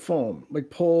on the foam.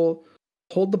 Like hold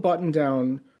the button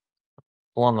down.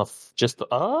 Pull on I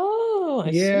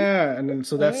see. And then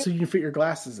so that's so you can fit your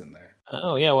glasses in there.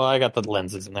 Oh yeah, well I got the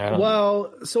lenses in there.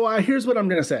 So here's what I'm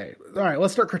gonna say. All right,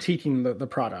 let's start critiquing the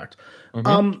product.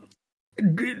 I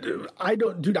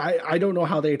don't know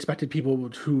how they expected people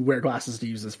who wear glasses to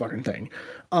use this fucking thing.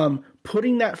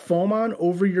 Putting that foam on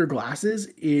over your glasses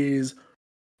is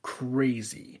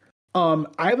crazy. I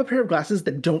have a pair of glasses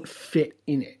that don't fit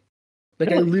in it.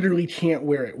 Like I literally can't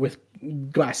wear it with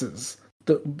glasses.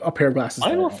 A pair of glasses.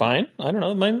 Mine were fine. I don't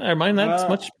know. Mine that's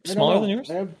much smaller than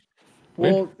yours.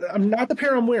 I'm not the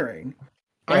pair I'm wearing.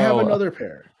 I have another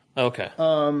pair. Okay.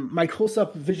 My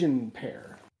close-up vision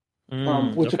pair,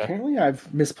 which apparently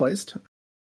I've misplaced.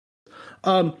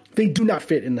 They do not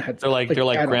fit in the headset. They're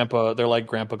like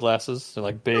grandpa glasses. They're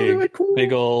like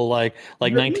big old like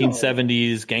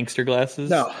 1970s gangster glasses.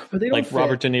 No, but they don't like fit.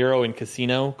 Robert De Niro in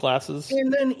Casino glasses.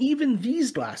 And then even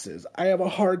these glasses, I have a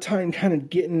hard time kind of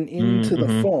getting into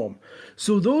the foam.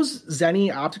 So those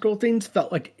Zenny optical things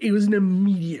felt like it was an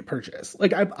immediate purchase.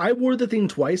 Like I wore the thing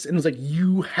twice and was like,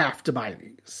 you have to buy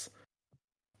these.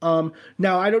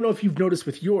 Now I don't know if you've noticed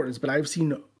with yours, but I've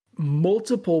seen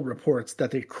multiple reports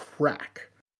that they crack.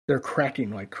 They're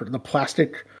cracking, like the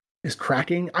plastic is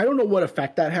cracking. I don't know what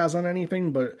effect that has on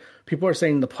anything, but people are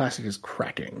saying the plastic is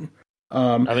cracking.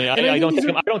 I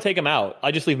don't take them out.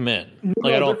 I just leave them in.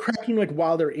 They're cracking like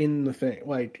while they're in the thing.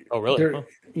 Like, oh really?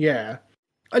 Yeah.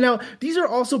 Now these are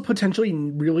also potentially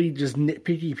really just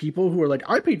nitpicky people who are like,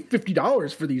 I paid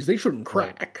 $50 for these. They shouldn't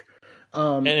crack.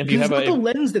 And if you have the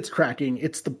lens that's cracking,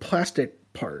 it's the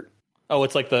plastic part. Oh,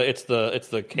 it's like the case. It's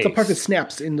the part that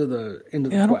snaps into the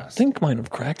Quest. I don't think mine have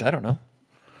cracked. I don't know.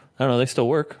 They still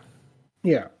work.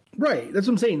 Yeah, right. That's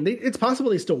what I'm saying. It's possible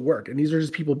they still work, and these are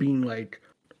just people being like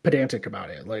pedantic about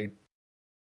it. Like,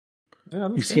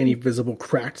 you see any visible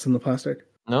cracks in the plastic?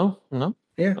 No.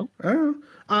 Yeah, no. I don't know.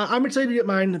 I'm excited to get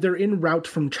mine. They're en route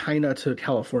from China to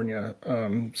California,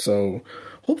 so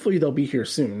hopefully they'll be here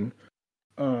soon.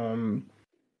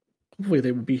 hopefully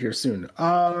they will be here soon.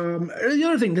 The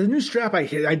other thing, the new strap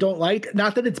I don't like.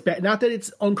 Not that it's bad, not that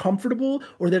it's uncomfortable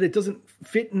or that it doesn't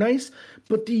fit nice,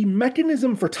 but the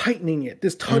mechanism for tightening it,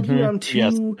 this tugging on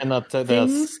two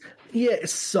things, yeah, it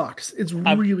sucks. It's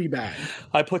really bad.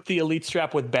 I put the Elite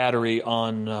strap with battery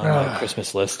on my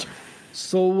Christmas list.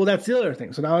 So, well, that's the other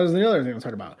thing. So now is the other thing I'm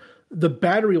talking about. The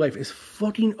battery life is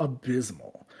fucking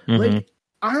abysmal. Like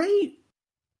I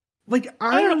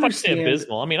don't know if I'd say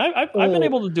abysmal. I mean, I've been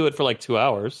able to do it for like 2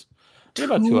 hours.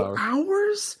 About 2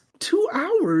 hours. 2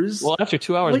 hours? Well, after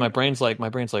 2 hours, my brain's like, I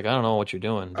don't know what you're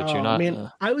doing, but you're not.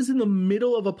 Man, I was in the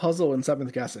middle of a puzzle in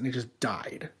Seventh Guess, and it just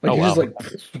died. Like,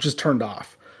 just turned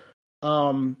off.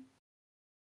 What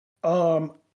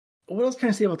else can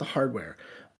I say about the hardware?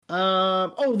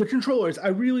 The controllers. I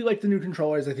really like the new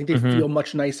controllers. I think they feel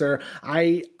much nicer.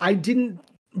 I didn't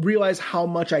realize how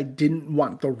much I didn't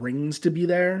want the rings to be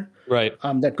there. Right.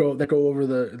 That go over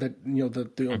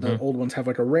the old ones have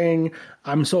like a ring.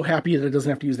 I'm so happy that it doesn't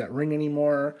have to use that ring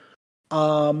anymore.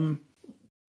 The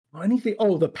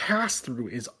pass through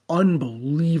is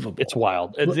unbelievable. It's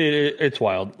wild. It's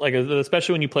wild. Like,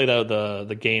 especially when you play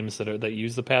the games that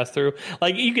use the pass through.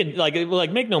 Like, you can like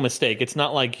make no mistake. It's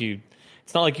not like you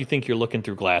think you're looking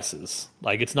through glasses.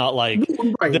 Like, it's not like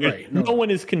no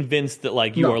one is convinced that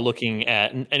like you are looking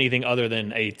at anything other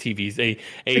than a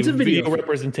video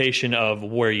representation of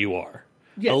where you are.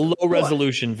 Yeah, a low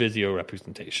resolution video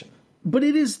representation. But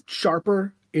it is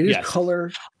sharper. It is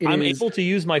color. I'm able to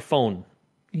use my phone.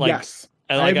 Like, yes.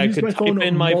 And like I could type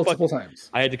in multiple times.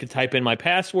 I had to type in my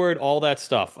password, all that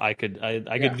stuff. I could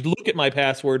look at my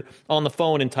password on the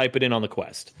phone and type it in on the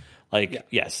Quest. Like,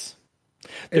 yes.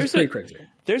 It's pretty crazy.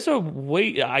 There's a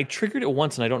way. I triggered it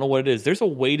once, and I don't know what it is. There's a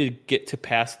way to get to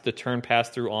turn pass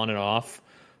through on and off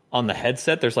on the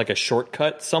headset. There's like a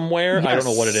shortcut somewhere. Yes. I don't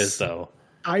know what it is though.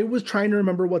 I was trying to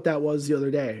remember what that was the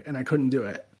other day, and I couldn't do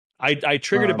it. I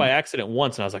triggered it by accident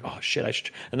once, and I was like, "Oh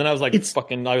shit!" and then I was like,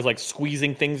 I was like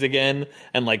squeezing things again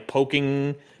and like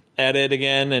poking at it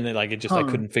again, and I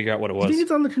couldn't figure out what it was. Do you think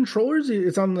it's on the controllers?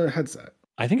 It's on the headset.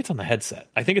 I think it's on the headset.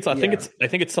 I think it's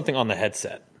something on the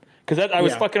headset. Because I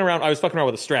was fucking around. I was fucking around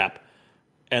with a strap,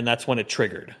 and that's when it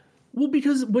triggered. Well,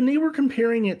 because when they were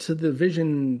comparing it to the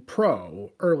Vision Pro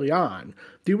early on,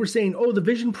 they were saying, "Oh, the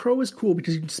Vision Pro is cool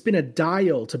because you can spin a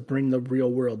dial to bring the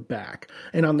real world back."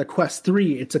 And on the Quest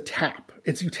 3, it's a tap.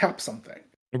 You tap something.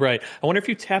 Right. I wonder if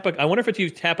you tap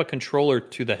a controller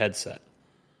to the headset.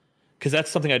 Because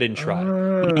that's something I didn't try.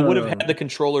 I would have had the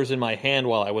controllers in my hand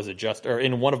while I was or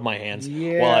in one of my hands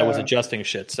while I was adjusting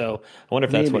shit. So I wonder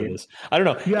if that's what it is. I don't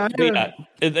know. Yeah,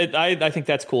 I think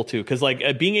that's cool too. Because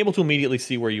like being able to immediately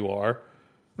see where you are,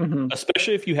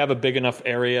 especially if you have a big enough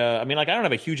area. I mean, like I don't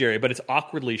have a huge area, but it's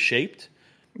awkwardly shaped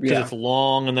because it's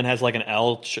long and then has like an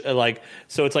L.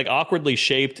 So it's like awkwardly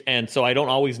shaped, and so I don't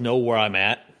always know where I'm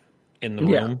at in the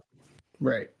room.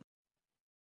 Right.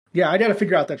 Yeah, I got to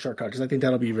figure out that shortcut because I think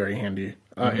that'll be very handy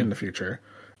in the future,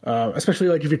 especially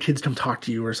like if your kids come talk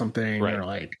to you or something, or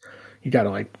like you got to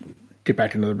like get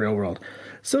back into the real world.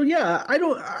 So yeah,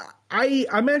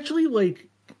 I'm actually like,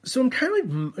 so I'm kind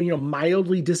of like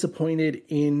mildly disappointed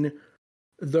in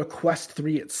the Quest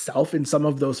 3 itself in some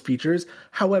of those features.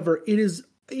 However, it is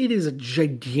a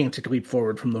gigantic leap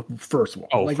forward from the first one.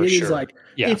 Oh, like for it sure. is like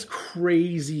it's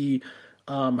crazy.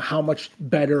 How much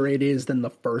better it is than the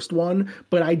first one,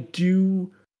 but I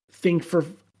do think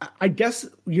I guess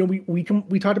we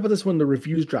talked about this when the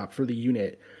reviews dropped for the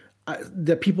unit,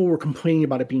 that people were complaining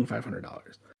about it being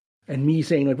 $500, and me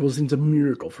saying like, well, it's a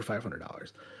miracle for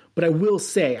 $500. But I will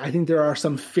say, I think there are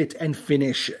some fit and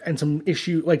finish and some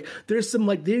issue. Like there's some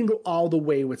they didn't go all the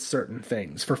way with certain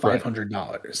things for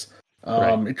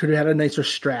 $500. It could have had a nicer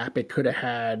strap. It could have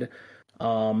had.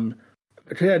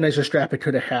 It could have had a nicer strap. It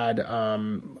could have had,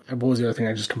 what was the other thing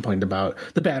I just complained about?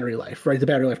 The battery life, right? The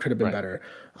battery life could have been better.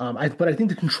 But I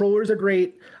think the controllers are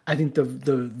great. I think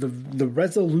the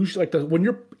resolution, like when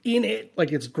you're in it,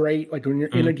 like it's great. Like when you're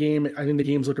in a game, I think the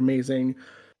games look amazing.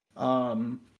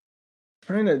 Trying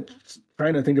to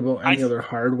think about any other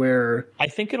hardware. I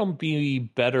think it'll be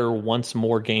better once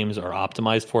more games are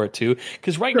optimized for it too.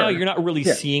 Because right now you're not really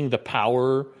seeing the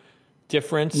power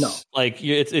difference. No. Like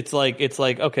it's like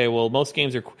okay, well most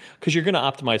games are because you're going to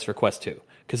optimize for Quest 2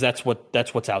 because that's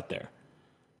what's out there.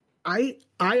 I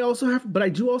also have, but I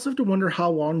do also have to wonder how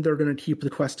long they're going to keep the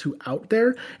Quest 2 out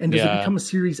there, and does it become a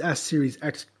Series S, Series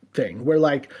X thing where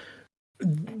like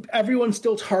everyone's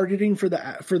still targeting for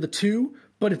the 2,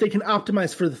 but if they can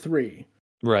optimize for the 3,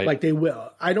 right? Like they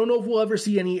will. I don't know if we'll ever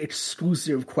see any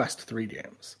exclusive Quest 3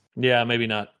 games. Yeah, maybe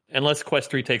not. Unless Quest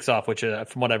 3 takes off, which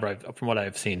from what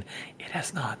I've seen, it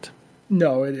has not.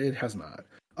 No, it has not.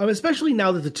 Especially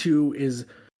now that the 2 is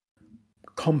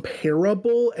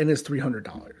comparable and is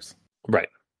 $300. Right.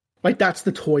 Like that's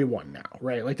the toy one now,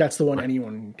 right? Like that's the one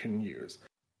anyone can use.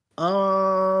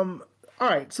 All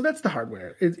right, so that's the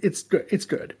hardware. It's good. It's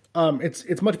good.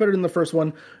 It's much better than the first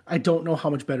one. I don't know how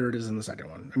much better it is in the second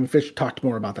one. I mean, Fish talked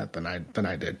more about that than I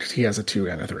did because he has a 2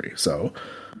 and a 3. So,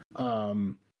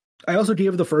 I also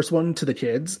gave the first one to the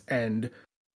kids, and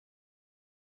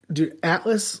dude,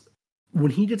 Atlas,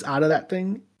 when he gets out of that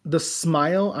thing, the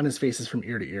smile on his face is from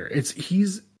ear to ear. He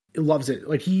loves it.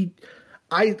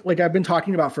 I've been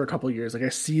talking about for a couple of years. Like I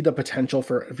see the potential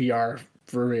for VR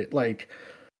for it, like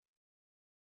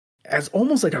as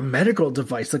almost like a medical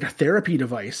device, like a therapy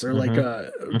device, or like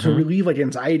to relieve like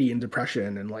anxiety and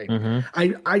depression. And like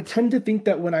I tend to think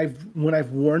that when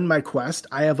I've worn my Quest,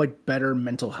 I have like better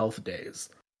mental health days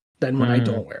than when I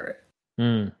don't wear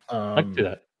it. I can do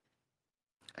that.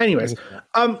 Anyways,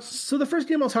 so the first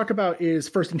game I'll talk about is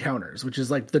First Encounters, which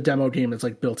is like the demo game that's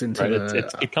like built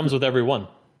into it comes with every one.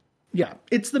 Yeah,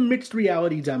 it's the mixed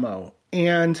reality demo,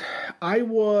 and I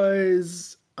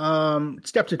was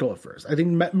skeptical at first. I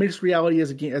think mixed reality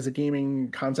as a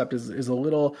gaming concept is a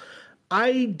little.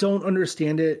 I don't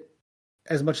understand it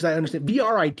as much as I understand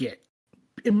VR. I get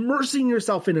immersing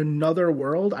yourself in another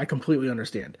world. I completely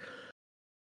understand.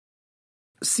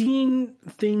 Seeing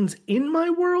things in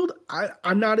my world,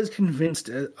 I'm not as convinced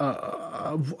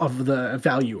of the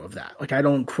value of that. Like I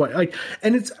don't quite like,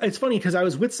 and it's funny because I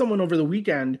was with someone over the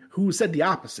weekend who said the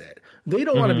opposite. They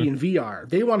don't want to be in VR.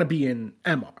 They want to be in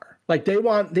MR. Like they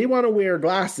want to wear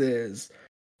glasses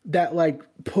that like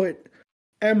put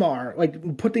MR,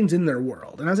 like put things in their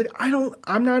world. And I was like,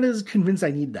 I'm not as convinced I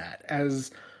need that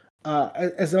as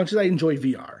much as I enjoy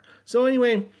VR. So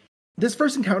anyway, this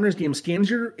First Encounters game scans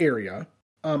your area.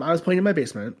 I was playing in my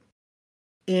basement,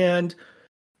 and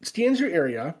scans your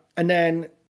area, and then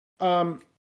all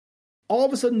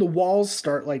of a sudden the walls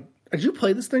start like. Did you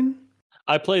play this thing?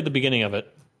 I played the beginning of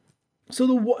it.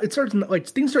 So it starts like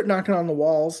things start knocking on the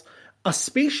walls. A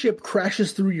spaceship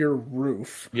crashes through your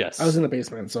roof. Yes, I was in the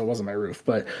basement, so it wasn't my roof,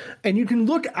 and you can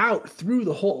look out through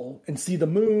the hole and see the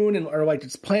moon or like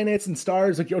it's planets and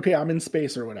stars. Like okay, I'm in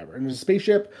space or whatever, and there's a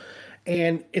spaceship,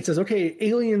 and it says okay,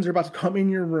 aliens are about to come in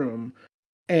your room.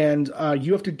 And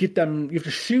you have to get them, you have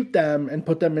to shoot them and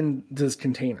put them in this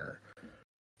container.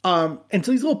 And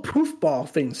so these little poof ball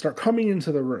things start coming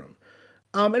into the room.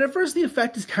 And at first the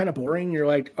effect is kind of boring. You're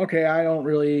like, okay,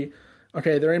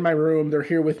 they're in my room. They're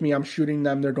here with me. I'm shooting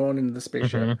them. They're going into the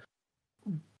spaceship.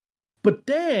 But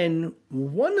then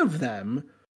one of them,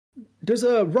 there's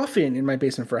a rough-in in my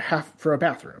basement for a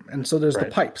bathroom. And so there's the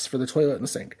pipes for the toilet and the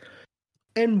sink.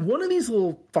 And one of these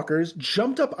little fuckers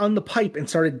jumped up on the pipe and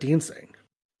started dancing.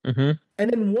 And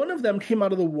then one of them came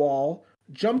out of the wall,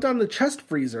 jumped on the chest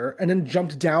freezer, and then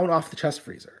jumped down off the chest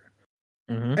freezer.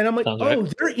 And I'm like,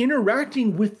 they're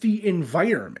interacting with the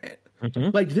environment.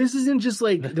 Like, this isn't just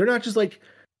like, they're not just like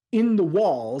in the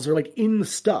walls or like in the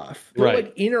stuff. They're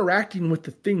like interacting with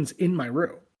the things in my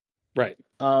room. Right.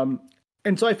 And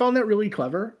so I found that really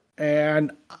clever.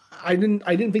 And I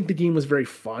didn't think the game was very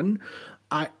fun.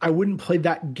 I wouldn't play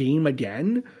that game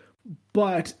again,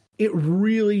 but it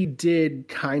really did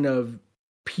kind of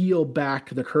peel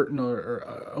back the curtain or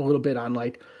a little bit on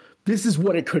like, this is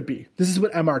what it could be. This is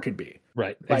what MR could be.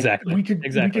 Right. Like, exactly. We could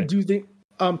do things.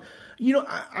 I'm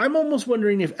almost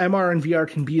wondering if MR and VR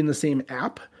can be in the same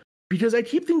app, because I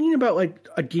keep thinking about like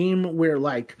a game where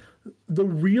like the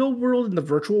real world and the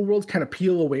virtual world kind of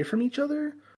peel away from each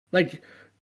other. Like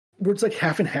where it's like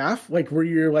half and half, like where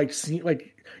you're like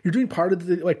like you're doing part of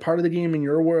the game in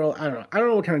your world. I don't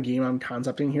know what kind of game I'm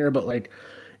concepting here, but like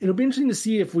it'll be interesting to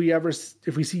see if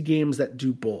we see games that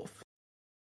do both.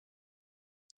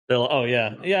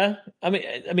 Yeah. I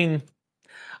mean,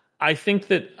 I think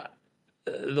that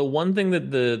the one thing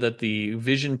that the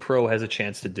Vision Pro has a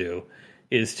chance to do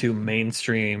is to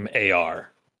mainstream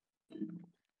AR.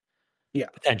 Yeah,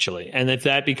 potentially, and if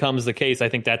that becomes the case, I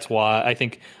think that's why I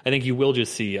think you will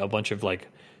just see a bunch of like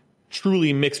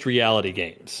truly mixed reality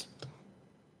games.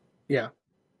 Yeah,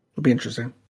 it'll be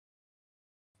interesting.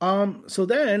 So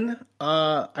then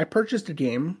I purchased a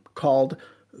game called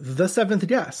The Seventh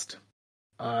Guest.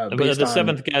 The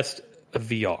Seventh Guest of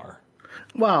VR.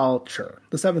 Well, sure,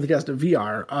 The Seventh Guest of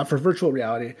VR for virtual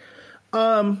reality.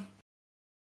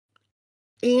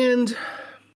 And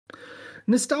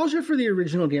nostalgia for the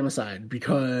original game aside,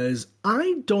 because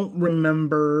I don't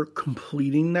remember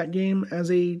completing that game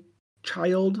as a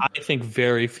child. I think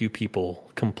very few people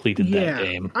completed that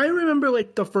game. I remember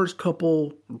like the first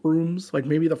couple rooms, like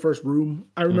maybe the first room.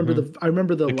 I remember the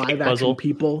live action puzzle.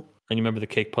 people. And you remember the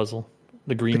cake puzzle,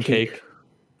 the green cake.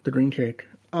 The green cake.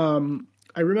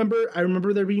 I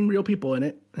remember there being real people in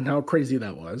it and how crazy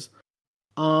that was.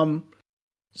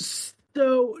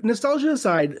 So nostalgia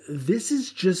aside, this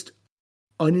is just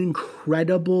an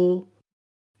incredible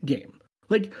game.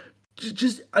 Like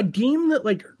just a game that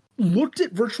like looked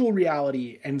at virtual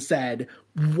reality and said,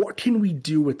 what can we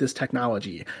do with this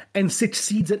technology? And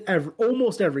succeeds at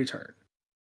almost every turn.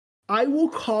 I will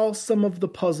call some of the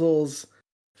puzzles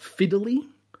fiddly.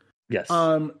 Yes.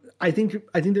 I think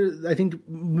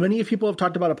many people have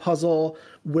talked about a puzzle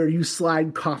where you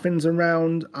slide coffins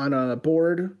around on a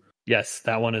board. Yes,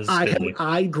 that one is fiddly.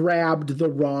 I grabbed the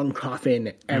wrong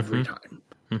coffin every time.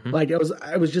 Like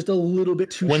I was just a little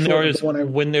bit too short.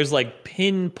 When there's like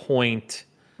pinpoint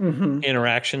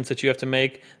interactions that you have to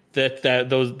make,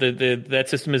 that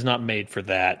system is not made for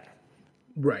that.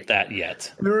 Right. That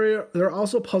yet. There are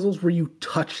also puzzles where you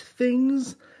touch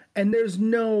things and there's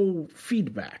no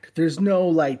feedback. There's no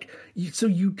like, so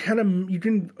you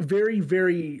can very,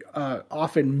 very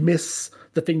often miss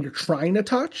the thing you're trying to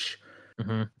touch.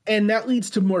 And that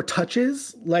leads to more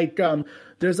touches. Like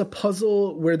there's a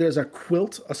puzzle where there's a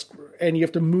quilt and you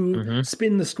have to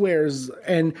spin the squares,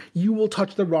 and you will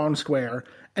touch the wrong square.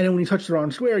 And then when you touch the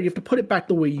wrong square, you have to put it back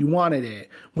the way you wanted it,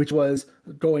 which was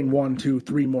going 1, 2,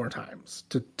 3 more times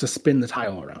to spin the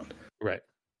tile around. Right.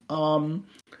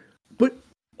 But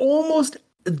almost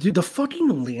the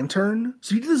fucking lantern.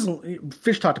 So you did this.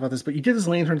 Fish talked about this, but you did this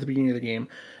lantern at the beginning of the game,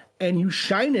 and you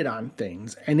shine it on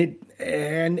things, and it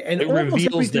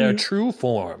reveals their true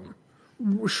form.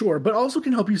 Sure, but also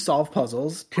can help you solve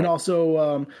puzzles. Can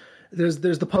also there's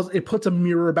the puzzle. It puts a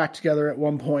mirror back together at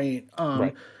one point.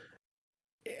 Right.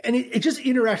 And it just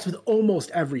interacts with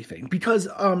almost everything because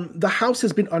the house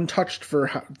has been untouched for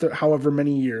however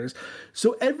many years.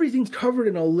 So everything's covered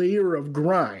in a layer of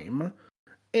grime.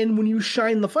 And when you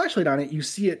shine the flashlight on it, you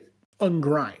see it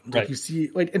ungrimed. Like right. You see,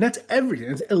 like, and that's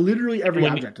everything. It's literally every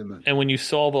object in the. And when you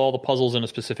solve all the puzzles in a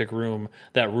specific room,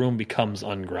 that room becomes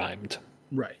ungrimed.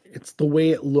 Right. It's the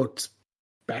way it looked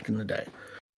back in the day.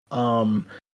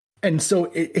 And so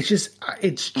it's just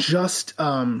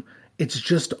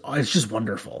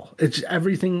wonderful. It's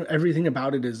everything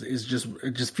about it is just,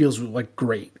 it just feels like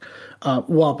great.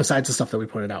 Well, besides the stuff that we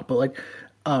pointed out, but like,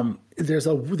 there's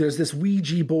this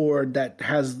Ouija board that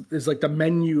is like the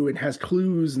menu and has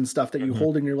clues and stuff that you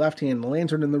hold in your left hand, the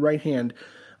lantern in the right hand.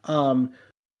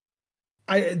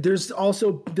 I've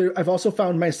also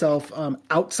found myself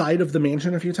outside of the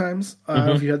mansion a few times. I don't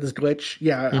know if you had this glitch.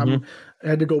 Yeah, I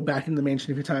had to go back into the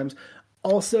mansion a few times.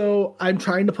 Also, I'm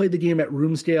trying to play the game at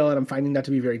room scale, and I'm finding that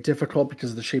to be very difficult because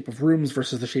of the shape of rooms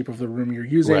versus the shape of the room you're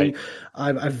using. Right.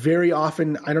 I've very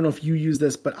often, I don't know if you use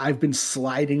this, but I've been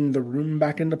sliding the room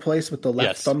back into place with the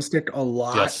left thumbstick a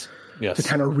lot to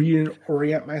kind of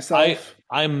reorient myself.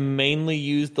 I mainly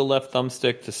use the left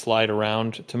thumbstick to slide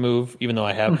around to move, even though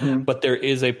I have. But there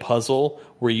is a puzzle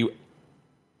where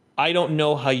I don't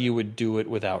know how you would do it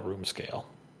without room scale.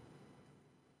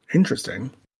 Interesting.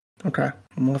 Okay,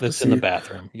 it's in the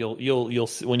bathroom. You'll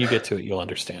see, when you get to it, you'll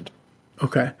understand.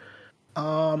 Okay.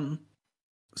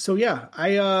 So yeah,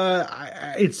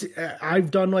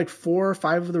 I've done like 4 or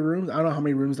 5 of the rooms. I don't know how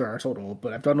many rooms there are total,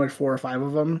 but I've done like 4 or 5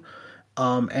 of them.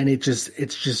 And it's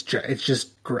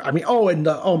just great. I mean,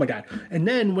 oh my God. And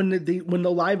then when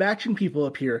the live action people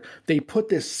appear, they put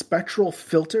this spectral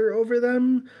filter over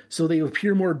them. So they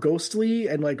appear more ghostly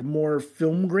and like more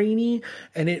film grainy,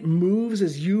 and it moves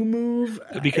as you move.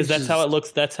 Because that's how it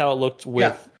looks. That's how it looked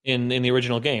in the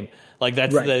original game. Like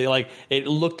that's it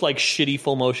looked like shitty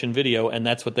full motion video, and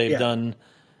that's what they've done.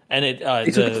 And it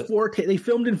took 4K. They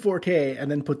filmed in 4K and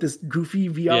then put this goofy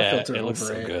VR filter over it. It looks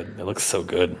so good. It looks so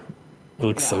good. It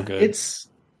looks so good. It's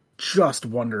just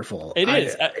wonderful. It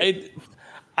is.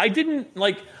 I didn't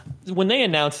like when they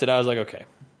announced it. I was like, okay,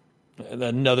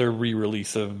 another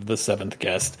re-release of The Seventh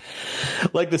Guest.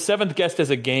 Like The Seventh Guest as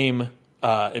a game.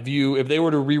 If they were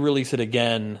to re-release it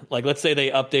again, like let's say they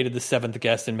updated The Seventh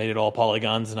Guest and made it all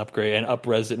polygons and upgrade and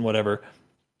up-res it and whatever.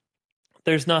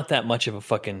 There's not that much of a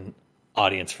fucking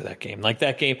audience for that game. Like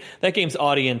that game's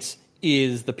audience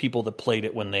is the people that played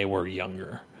it when they were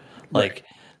younger. Like.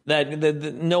 That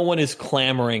no one is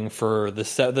clamoring for the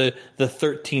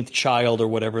 13th child or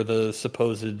whatever the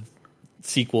supposed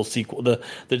sequel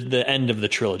the end of the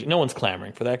trilogy. No one's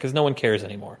clamoring for that because no one cares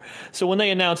anymore. So when they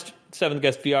announced Seventh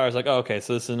Guest VR, I was like, oh, okay,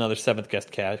 so this is another Seventh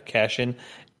Guest cash in.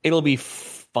 It'll be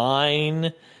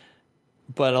fine,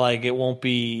 but like it won't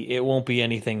be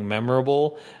anything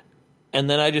memorable. And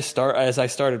then as I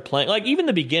started playing, like even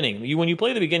the beginning, when you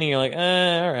play the beginning, you're like, all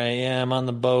right, yeah, I'm on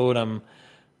the boat, I'm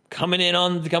coming in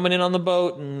on the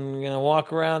boat and gonna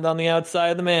walk around on the outside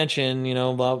of the mansion,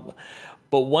 blah, blah.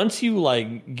 But once you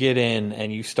like get in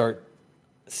and you start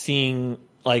seeing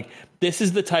like this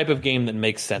is the type of game that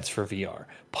makes sense for VR.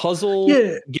 Puzzle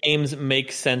games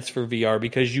make sense for VR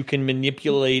because you can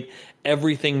manipulate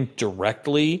everything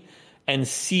directly and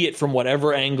see it from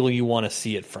whatever angle you want to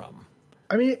see it from.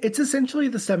 I mean, it's essentially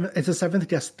it's a Seventh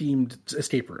Guest themed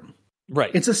escape room.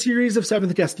 Right. It's a series of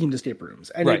Seventh Guest themed escape rooms,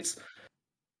 and it's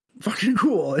fucking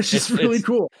cool. It's just really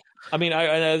cool. I mean,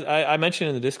 I mentioned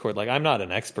in the Discord, like I'm not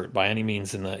an expert by any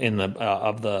means in the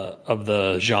of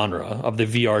the genre of the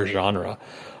VR genre,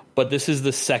 but this is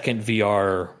the second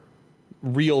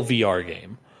real VR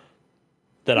game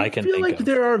that I can think of. I feel like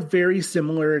there are very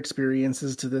similar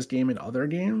experiences to this game in other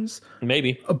games.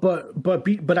 Maybe.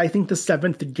 But I think the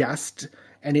Seventh Guest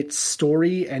and its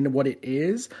story and what it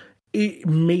is, it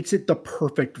makes it the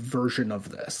perfect version of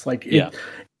this. Like,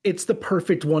 it's the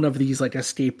perfect one of these like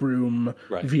escape room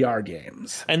VR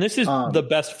games. And this is the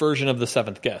best version of the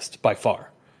Seventh Guest by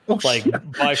far. By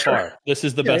far, this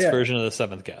is the best version of the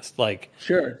Seventh Guest. Like,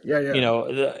 you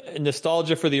know, the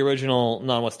nostalgia for the original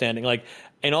notwithstanding, like,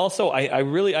 and also I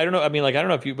don't know. I mean, like, I don't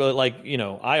know if you, but like, you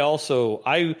know,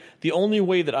 the only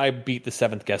way that I beat the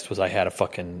Seventh Guest was I had a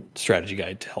fucking strategy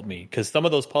guide to help me because some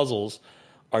of those puzzles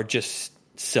are just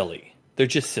silly. They're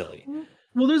just silly.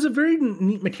 Well, there's a very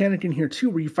neat mechanic in here too,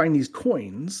 where you find these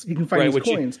coins. You can find these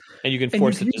coins, and you can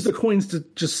use the coins to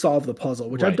just solve the puzzle,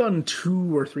 which I've done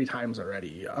 2 or 3 times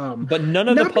already. But none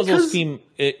of the puzzles seem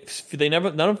none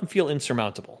of them feel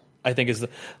insurmountable. I think is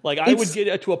I would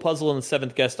get to a puzzle in the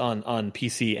Seventh Guest on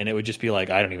PC, and it would just be like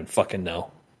I don't even fucking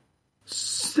know.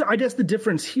 So I guess the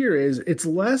difference here is it's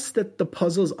less that the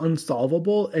puzzle's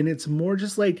unsolvable, and it's more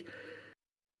just like,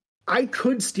 I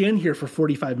could stand here for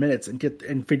 45 minutes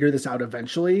and figure this out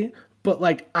eventually, but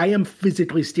like I am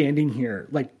physically standing here,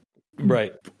 like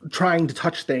trying to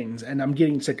touch things, and I'm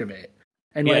getting sick of it.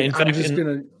 And in fact,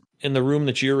 in the room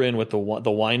that you're in with the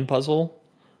wine puzzle,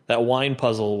 that wine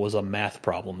puzzle was a math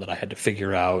problem that I had to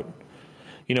figure out.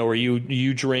 You know, where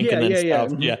you drink and then stop.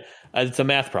 Mm-hmm. Yeah, it's a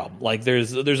math problem. Like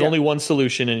there's only one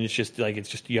solution, and it's just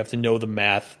you have to know the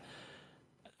math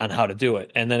on how to do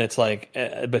it. And then it's like,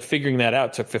 but figuring that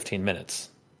out took 15 minutes.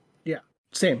 Yeah,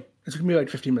 same. It took me like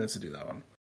 15 minutes to do that one.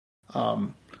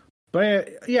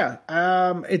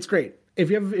 It's great.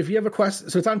 If you have a Quest,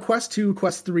 so it's on Quest 2,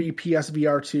 Quest 3,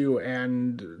 PSVR 2,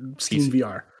 and Steam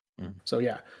VR. Mm. So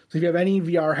if you have any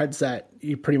VR headset,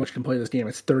 you pretty much can play this game.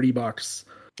 It's $30.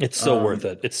 It's so worth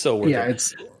it. It's so worth it. Yeah,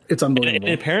 it's unbelievable.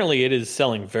 And apparently it is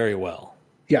selling very well.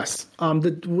 Yes.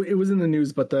 It was in the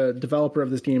news, but the developer of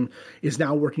this game is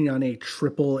now working on a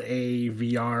AAA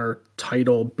VR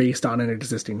title based on an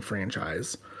existing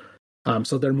franchise.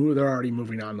 So they're already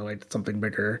moving on to like something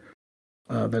bigger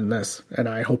than this, and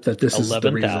I hope that this is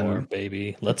the reason. 11th hour,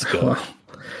 baby. Let's go. Well,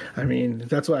 I mean,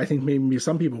 that's what I think maybe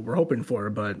some people were hoping for,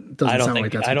 but it doesn't sound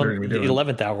like that's what they're going to be doing. The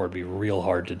 11th hour would be real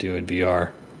hard to do in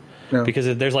VR. No.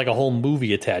 Because there's like a whole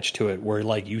movie attached to it where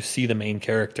like you see the main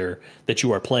character that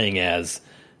you are playing as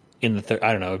in the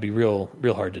I don't know, it'd be real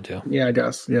hard to do. Yeah, I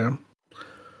guess. Yeah.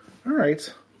 All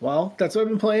right. Well, that's what I've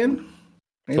been playing.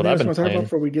 Anything else you want to talk about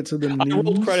before we get to the news? I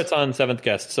rolled credits on Seventh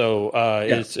Guest, so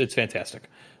it's fantastic.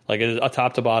 Like it is a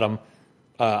top to bottom.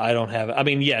 I don't have. I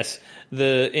mean, yes,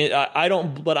 I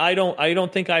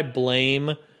don't think I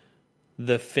blame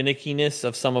the finickiness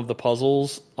of some of the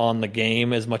puzzles on the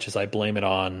game as much as I blame it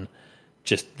on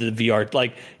just the VR.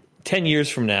 Like 10 years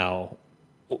from now,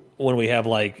 when we have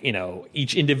like, you know,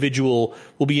 each individual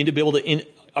will be able to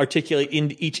articulate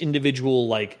in each individual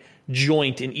like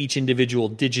joint in each individual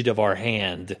digit of our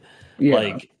hand,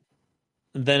 like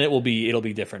then it'll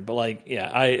be different. But like,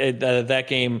 that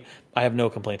game, I have no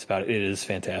complaints about it. It is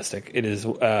fantastic. It is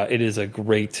a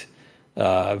great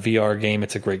VR game.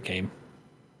 It's a great game.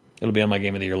 It'll be on my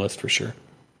game of the year list for sure.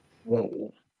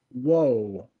 Whoa!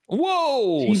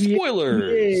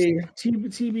 Spoilers!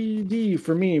 TBD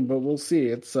for me, but we'll see.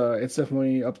 It's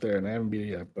definitely up there, and I haven't beat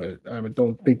it yet. But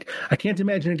I can't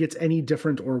imagine it gets any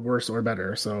different or worse or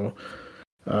better. So,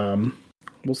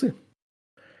 we'll see.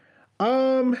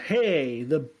 Hey,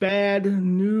 the bad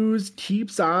news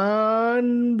keeps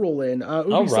on rolling.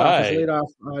 Ubisoft has laid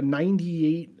off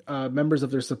 98 members of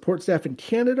their support staff in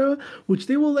Canada, which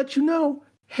they will let you know.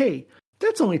 Hey,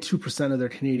 that's only 2% of their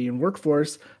Canadian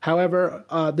workforce. However,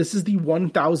 this is the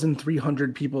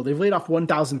 1,300 people. They've laid off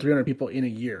 1,300 people in a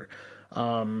year.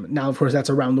 Now, of course, that's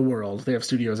around the world. They have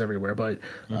studios everywhere. But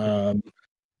don't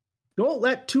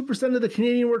let 2% of the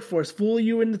Canadian workforce fool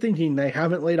you into thinking they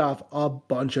haven't laid off a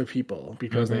bunch of people,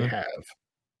 because they have.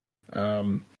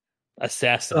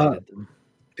 Assassinated them.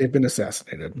 They've been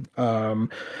assassinated.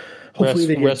 Hopefully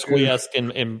they get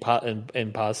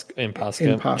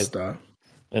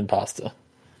in pasta,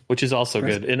 which is also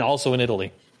good, and also in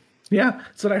Italy. Yeah,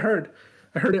 that's what I heard.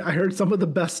 I heard some of the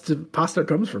best pasta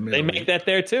comes from Italy. They make that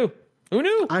there too. Who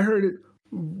knew? I heard it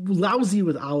lousy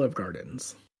with Olive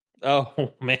Gardens.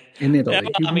 Oh man, in Italy.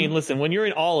 I mean, listen, when you're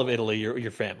in all of Italy, you're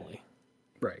your family.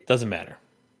 Right. Doesn't matter.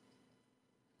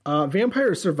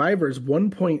 Vampire Survivors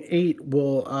 1.8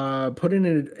 will put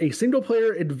in a single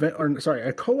player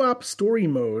a co-op story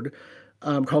mode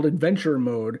called Adventure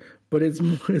Mode, but it's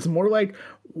more like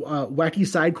wacky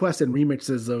side quests and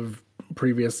remixes of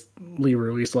previously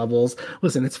released levels.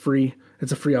 Listen, it's free.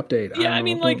 It's a free update. Yeah, I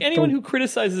mean, like anyone who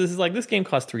criticizes this is like, this game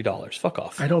costs $3. Fuck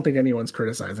off. I don't think anyone's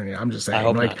criticizing it. I'm just saying, I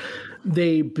hope like,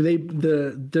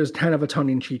 not. there's kind of a tongue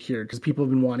in cheek here because people have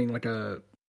been wanting like a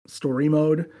story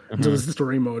mode. Mm-hmm. So this is the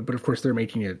story mode, but of course they're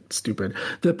making it stupid.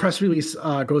 The press release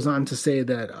goes on to say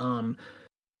that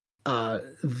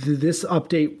this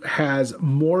update has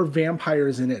more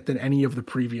vampires in it than any of the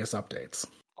previous updates.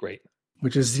 Great.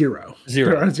 Which is zero.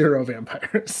 There are 0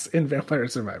 vampires in Vampire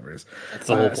Survivors. That's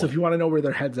the whole point. So if you want to know where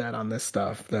their head's at on this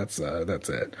stuff, that's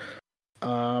it.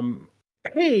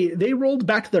 Hey, they rolled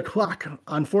back the clock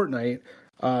on Fortnite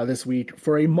this week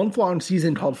for a month-long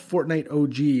season called Fortnite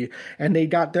OG, and they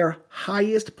got their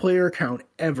highest player count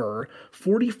ever.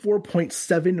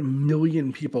 44.7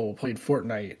 million people played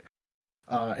Fortnite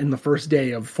in the first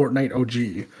day of Fortnite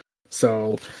OG.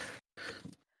 So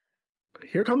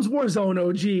here comes Warzone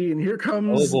OG, and here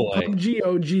comes PUBG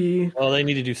OG. Well, they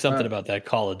need to do something about that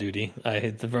Call of Duty.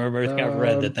 I've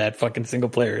read that fucking single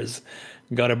player is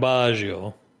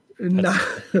garbaggio.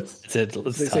 That's it.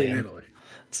 It's Italian.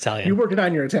 It's Italian. You're working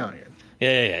on your Italian.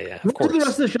 Yeah. Of course. The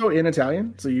rest of the show in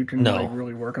Italian, so you can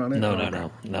really work on it.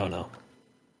 No.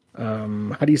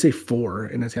 How do you say 4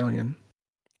 in Italian?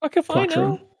 Okay,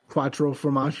 fine. Quattro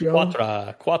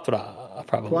formaggio. Quattro,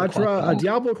 probably.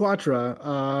 Diablo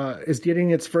Quattro is getting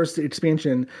its first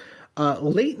expansion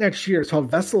late next year. It's called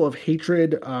Vessel of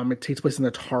Hatred. It takes place in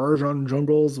the Tarjan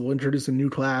jungles. We'll introduce a new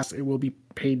class. It will be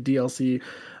paid DLC.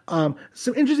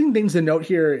 Some interesting things to note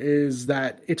here is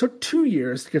that it took 2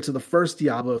 years to get to the first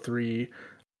Diablo 3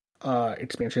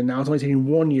 expansion. Now it's only taking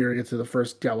 1 year to get to the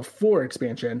first Diablo 4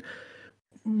 expansion,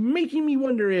 making me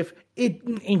wonder if it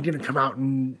ain't going to come out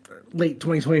in late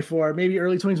 2024, maybe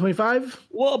early 2025.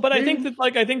 Well, but maybe?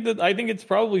 I think it's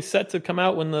probably set to come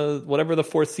out when whatever the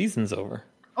 4th season's over.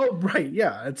 Oh, right.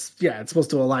 Yeah. It's supposed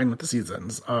to align with the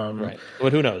seasons. Right.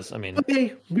 But who knows? I mean,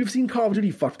 okay, we've seen Call of Duty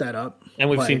fuck that up. And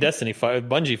we've seen Destiny,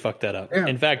 Bungie fucked that up. Yeah,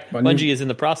 in fact, Bungie is in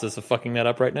the process of fucking that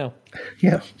up right now.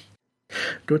 Yeah.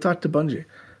 Go talk to Bungie.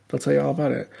 They'll tell you all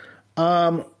about it.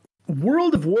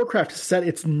 World of Warcraft set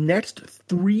its next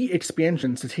 3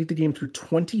 expansions to take the game through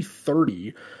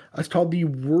 2030. It's called the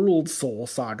World Soul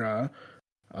Saga.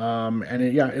 And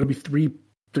it'll be three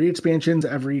expansions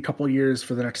every couple of years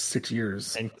for the next 6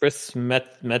 years. And Chris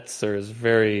Metzer is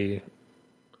very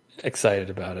excited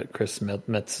about it. Chris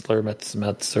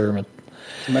Metzler.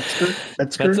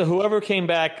 Whoever came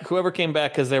back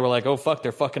because they were like, oh fuck,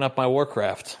 they're fucking up my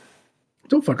Warcraft.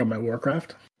 Don't fuck up my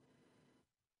Warcraft.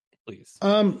 Please.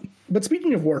 But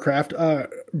speaking of Warcraft,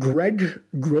 Greg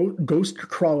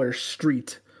Ghostcrawler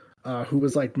Street, who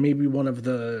was like maybe one of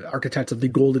the architects of the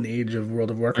golden age of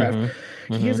World of Warcraft,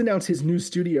 he has announced his new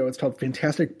studio. It's called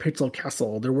Fantastic Pixel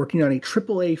Castle. They're working on a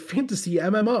AAA fantasy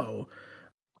MMO.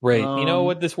 Right. You know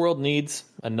what this world needs?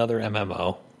 Another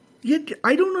MMO. Yeah,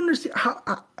 I don't understand how.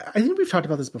 I think we've talked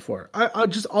about this before.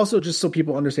 Just so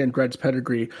people understand Greg's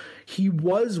pedigree, he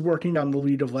was working on the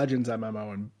League of Legends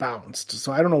MMO and bounced.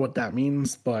 So I don't know what that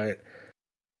means, but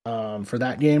for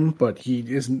that game, but he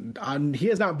has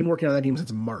not been working on that game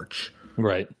since March.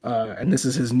 Right. And this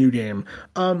is his new game.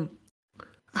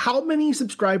 How many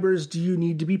subscribers do you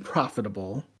need to be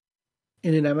profitable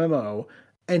in an MMO?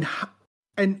 And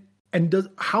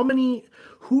how many?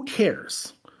 Who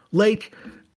cares? Like.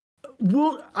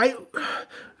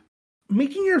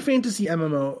 Making your fantasy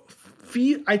MMO,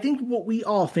 I think what we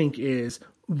all think is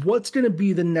what's going to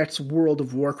be the next World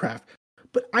of Warcraft.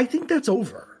 But I think that's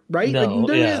over, right? No,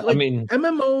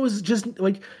 MMOs just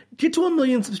like get to 1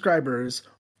 million subscribers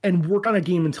and work on a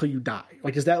game until you die.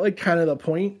 Like, is that like kind of the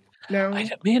point now? I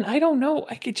don't know.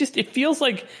 It feels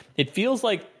like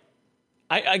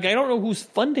I don't know who's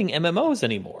funding MMOs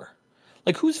anymore.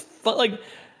 Like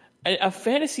a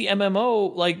fantasy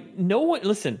MMO, like no one.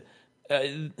 Listen,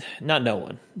 not no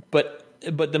one, but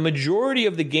the majority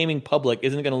of the gaming public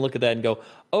isn't going to look at that and go,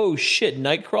 "Oh shit,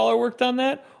 Nightcrawler worked on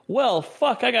that. Well,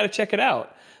 fuck, I got to check it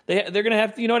out." They're going to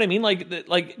have, you know what I mean? Like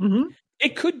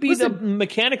it could be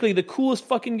mechanically the coolest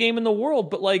fucking game in the world,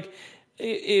 but like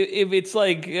if it's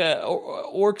like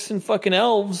orcs and fucking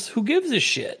elves, who gives a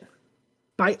shit?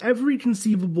 By every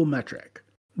conceivable metric,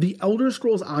 The Elder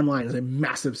Scrolls Online is a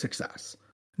massive success.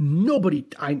 nobody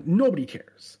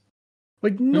cares.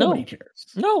 Like nobody cares.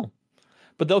 No,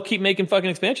 but they'll keep making fucking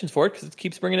expansions for it because it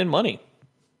keeps bringing in money.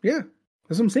 Yeah,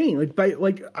 that's what I'm saying.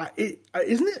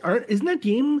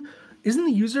 Isn't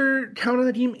the user count on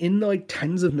that game in the like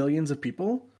tens of millions of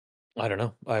people? I don't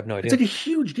know. I have no idea. It's like a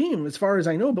huge game as far as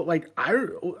I know, but like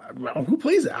who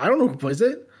plays it? I don't know who plays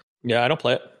it. Yeah, I don't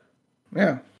play it.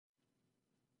 Yeah.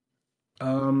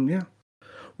 Yeah.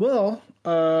 Well,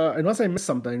 unless I missed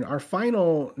something, our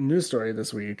final news story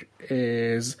this week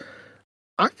is,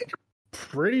 I think, a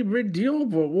pretty big deal,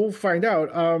 but we'll find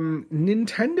out.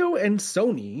 Nintendo and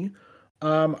Sony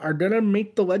are gonna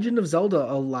make The Legend of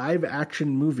Zelda a live action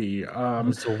movie.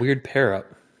 It's a weird pair up.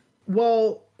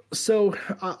 Well, so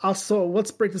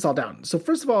let's break this all down. So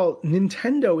first of all,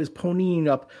 Nintendo is ponying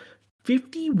up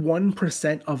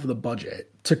 51% of the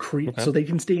budget to create, so they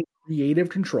can stay in creative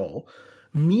control.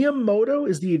 Miyamoto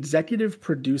is the executive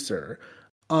producer.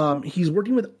 He's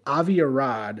working with Avi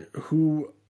Arad,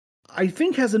 who I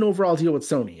think has an overall deal with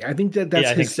Sony. I think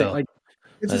that's his thing. Like,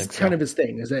 it's just kind of his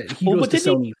thing, is that he goes to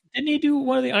Sony. Didn't he do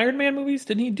one of the Iron Man movies?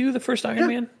 Didn't he do the first Iron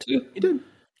Man too? He did.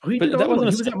 Oh, he did. He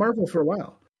was at Marvel for a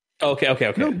while. Okay.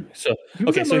 No, so he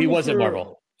was at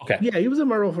Marvel. Okay. Yeah, he was at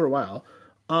Marvel for a while.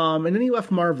 And then he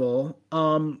left Marvel.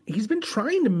 He's been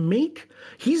trying to make.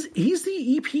 He's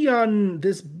the EP on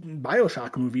this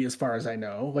BioShock movie, as far as I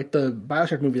know. Like the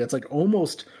BioShock movie, that's like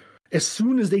almost as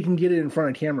soon as they can get it in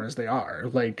front of cameras, they are.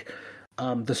 Like,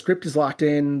 the script is locked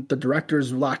in, the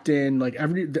director's locked in. Like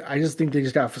I just think they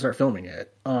just got to start filming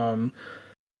it.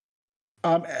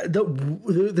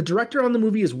 The director on the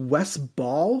movie is Wes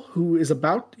Ball, who is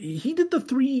he did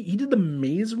the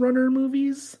Maze Runner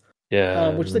movies. Yeah,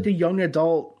 which is like a young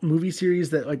adult movie series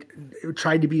that like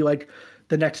tried to be like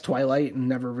the next Twilight and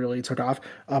never really took off.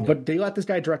 But they let this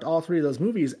guy direct all three of those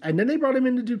movies, and then they brought him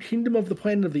in to do Kingdom of the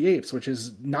Planet of the Apes, which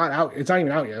is not out. It's not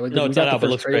even out yet. Like, no, it's not out, but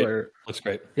it looks great. Looks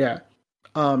great. Yeah.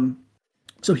 So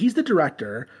he's the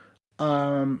director.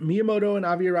 Miyamoto and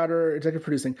Avi Arad are executive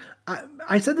producing.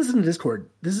 I said this in the Discord.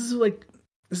 This is the only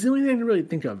thing I can really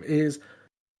think of is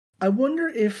I wonder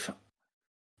if.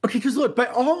 Okay, because look, by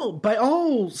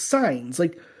all signs,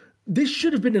 like this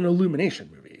should have been an Illumination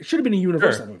movie. It should have been a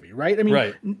Universal movie, right? I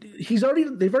mean, they've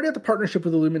already got the partnership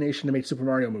with Illumination to make Super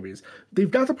Mario movies.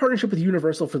 They've got the partnership with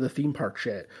Universal for the theme park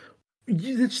shit.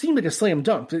 It seemed like a slam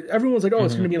dunk. Everyone's like, "Oh,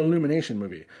 it's going to be an Illumination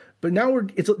movie," but now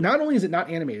it's not only is it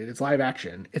not animated, it's live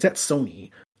action. It's at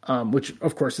Sony, which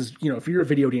of course is, if you're a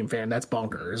video game fan, that's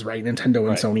bonkers, right? Nintendo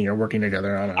and Sony are working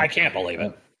together on. I can't believe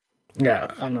it. Yeah,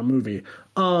 on a movie.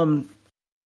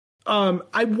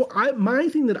 My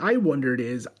thing that I wondered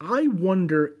is, I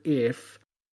wonder if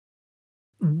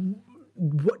what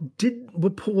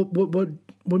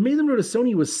made them go to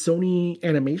Sony was Sony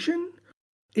Animation.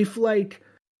 If like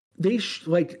I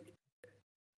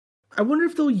wonder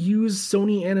if they'll use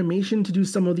Sony Animation to do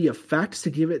some of the effects to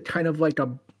give it kind of like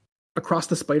a Across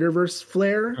the Spider-Verse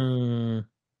flair.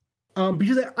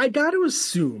 Because I got to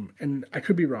assume, and I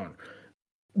could be wrong,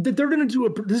 that they're going to do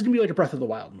this is going to be like a Breath of the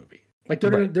Wild movie. Like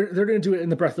they're gonna do it in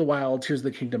the Breath of the Wild, Tears of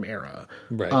the Kingdom era.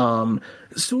 Right.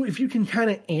 So if you can kind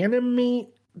of animate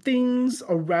things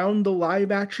around the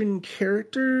live action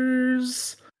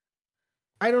characters,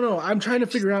 I don't know. I'm trying to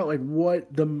figure out like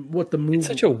what the movie. It's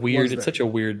such a weird. It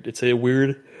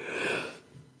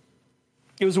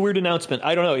was a weird announcement.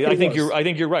 I don't know. I think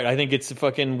you're right. I think it's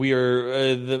fucking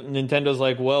weird. The Nintendo's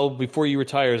like, well, before you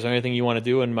retire, is there anything you want to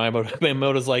do? And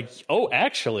Miyamoto's like, oh,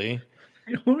 actually.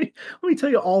 Let me tell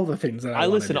you all the things that I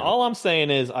listen. All I'm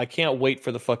saying is I can't wait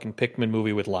for the fucking Pikmin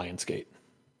movie with Lionsgate.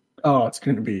 Oh, it's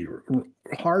going to be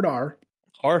hard R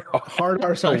sci-fi.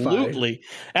 Absolutely.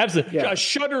 Yeah. A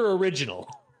Shudder original.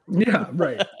 Yeah,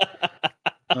 right.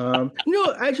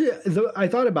 Actually, I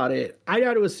thought about it. I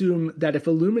got to assume that if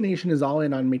Illumination is all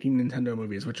in on making Nintendo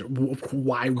movies, which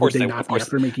why would they not be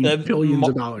after making billions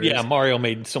of dollars? Yeah, Mario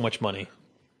made so much money.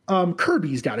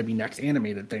 Kirby's got to be next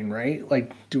animated thing, right?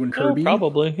 Like doing Kirby.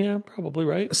 Probably, yeah, probably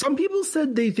right. Some people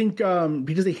said they think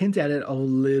because they hint at it a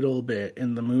little bit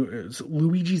in the movie,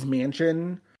 Luigi's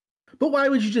Mansion. But why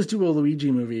would you just do a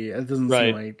Luigi movie? It doesn't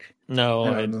seem like it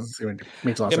doesn't seem like it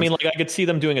makes a lot of sense. I mean, like I could see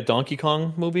them doing a Donkey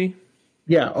Kong movie.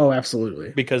 Yeah. Oh, absolutely.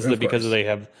 Because they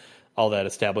have all that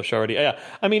established already. Yeah.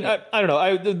 I mean, I don't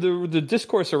know. The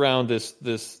discourse around this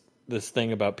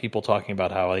thing about people talking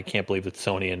about how they can't believe that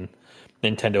Sony and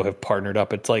Nintendo have partnered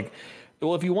up. It's like,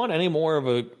 well, if you want any more of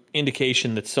an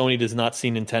indication that Sony does not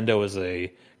see Nintendo as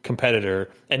a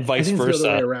competitor and vice versa. The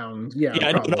other way around.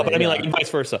 Yeah, but I mean, like vice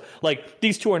versa. Like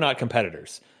these two are not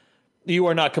competitors. You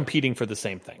are not competing for the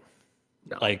same thing.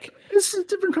 No. Like, it's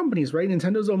different companies, right?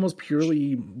 Nintendo's almost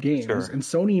purely games, sure. and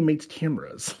Sony makes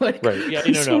cameras. Like, right? Yeah,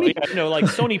 Sony... no. Like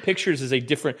Sony Pictures is a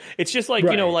different. It's just like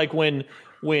Right. like when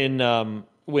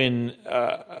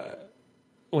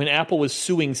Apple was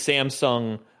suing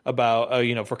Samsung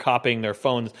about for copying their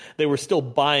phones, they were still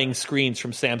buying screens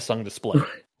from Samsung Display.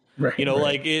 Right.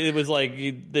 Like it was like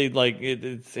they like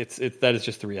it's that is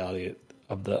just the reality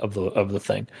of the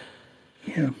thing.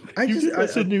 Yeah,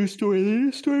 that's a news story. The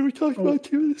news story we talked about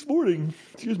too this morning.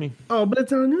 Excuse me. Oh, but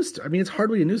it's not a news story. I mean, it's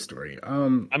hardly a news story.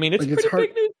 It's a pretty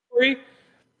big news story.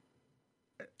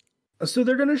 So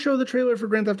they're going to show the trailer for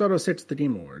Grand Theft Auto 6 at the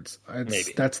Game Awards.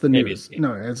 Maybe that's the news.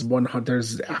 No, it's 100.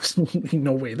 There's absolutely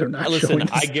no way they're not. Listen,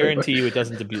 I guarantee you, it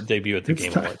doesn't debut at the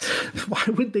Game Awards. Why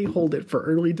would they hold it for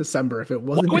early December if it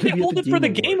wasn't? Why would they hold it for the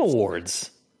Game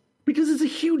Awards? Because it's a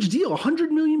huge deal.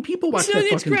 100 million people watch that fucking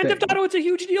thing. It's Grand Theft Auto. It's a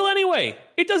huge deal anyway.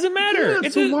 It doesn't matter.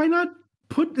 Yeah, why not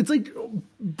put? It's like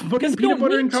fucking peanut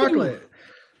butter and chocolate.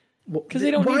 Because they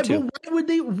don't need to. Why would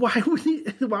they hold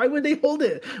it? Why would they hold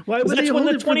it? That's when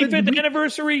the 25th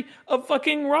anniversary of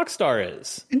fucking Rockstar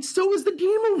is. And so is the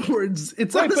Game Awards.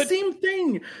 It's not the same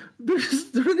thing.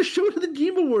 They're going to show it at the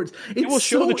Game Awards. It will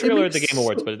show the trailer at the Game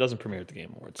Awards, but it doesn't premiere at the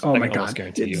Game Awards. Oh my god!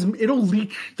 It'll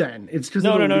leak then. It's just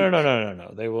no.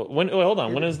 They will. Hold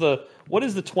on. What is the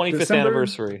 25th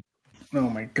anniversary? Oh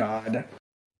my god.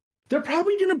 They're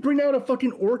probably going to bring out a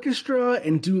fucking orchestra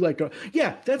and do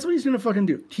that's what he's going to fucking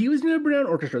do. He was going to bring out an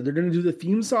orchestra. They're going to do the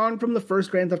theme song from the first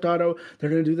Grand Theft Auto. They're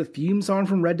going to do the theme song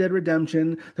from Red Dead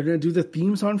Redemption. They're going to do the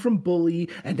theme song from Bully.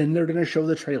 And then they're going to show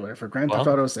the trailer for Grand Theft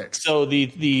Auto 6. So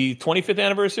the 25th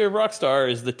anniversary of Rockstar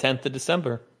is the 10th of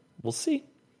December. We'll see.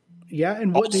 Yeah,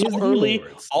 and what day is the Game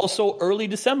Awards? Also early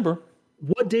December.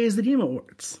 What day is the Game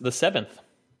Awards? The 7th.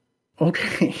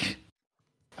 Okay.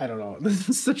 I don't know. This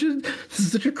is such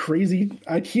a crazy.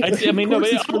 All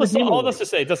that's to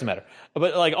say, it doesn't matter.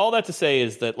 But like all that to say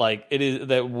is that like it is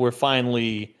that we're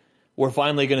finally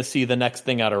going to see the next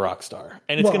thing out of Rockstar,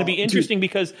 and it's going to be interesting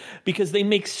because they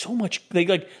make so much.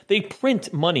 They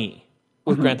print money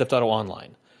with Grand Theft Auto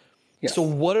Online. Yes. So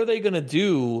what are they going to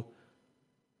do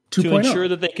to ensure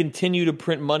that they continue to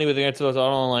print money with Grand Theft Auto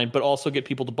Online, but also get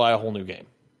people to buy a whole new game?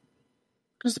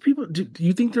 Because people, do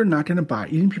you think they're not going to buy?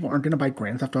 You think people aren't going to buy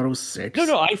Grand Theft Auto 6?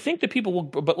 No. I think that people will,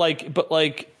 but it's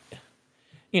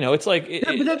like,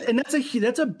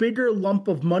 that's a bigger lump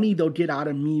of money they'll get out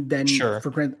of me than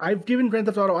for Grand. I've given Grand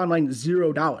Theft Auto Online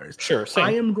 $0. Sure, same.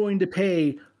 I am going to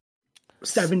pay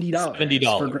 $70.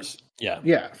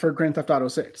 $70. For Grand Theft Auto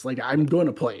 6. Like I'm going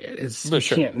to play it.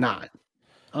 Can't not.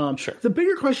 The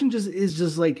bigger question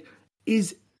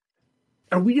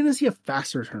are we going to see a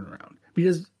faster turnaround?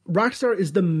 Because Rockstar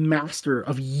is the master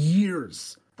of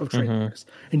years of trailers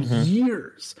and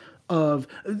years of.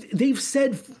 They've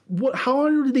said how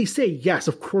long did they say? Yes,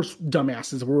 of course,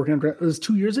 dumbasses. We're working on. It was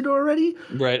 2 years ago already,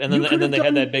 right? And then they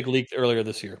had that big leak earlier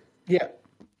this year. Yeah,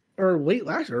 or early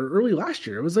last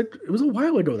year. It was a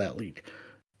while ago that leak,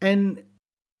 and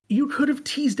you could have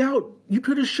teased out. You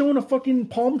could have shown a fucking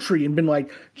palm tree and been like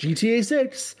GTA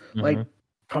 6, like.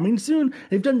 Coming soon.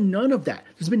 They've done none of that.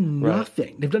 There's been nothing.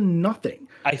 Right. They've done nothing.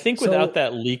 I think without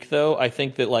that leak, though, I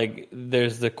think that like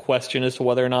there's the question as to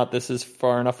whether or not this is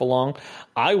far enough along.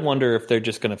 I wonder if they're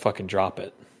just going to fucking drop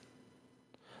it.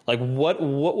 Like what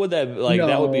would that like? No,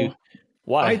 that would be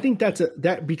why. I think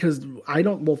because I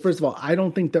don't. Well, first of all, I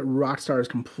don't think that Rockstar is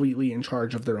completely in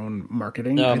charge of their own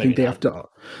marketing. No, I think they have to.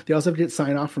 They also have to get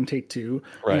sign off from Take Two,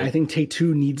 and I think Take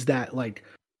Two needs that like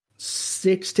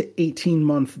 6 to 18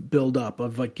 month build up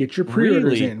of like get your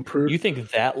pre-orders in. You think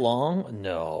that long?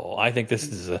 No, I think this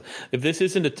is if this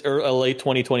isn't a late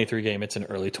 2023 game, it's an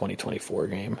early 2024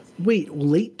 game. Wait,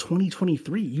 late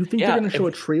 2023? You think they're going to show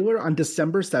a trailer on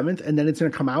December 7th and then it's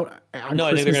going to come out on No,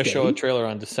 Christmas I think they're going to Day? show a trailer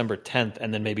on December 10th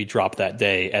and then maybe drop that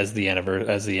day as the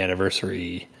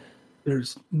anniversary.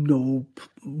 There's no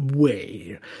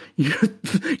way.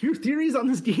 Your theories on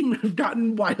this game have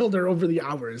gotten wilder over the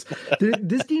hours.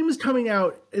 This game is coming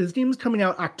out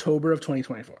October of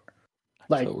 2024.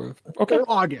 Like or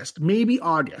August, maybe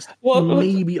August. Well,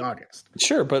 maybe August.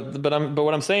 Sure, but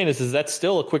what I'm saying is that's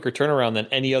still a quicker turnaround than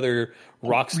any other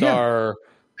Rockstar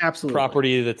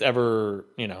property that's ever,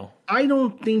 I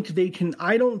don't think they can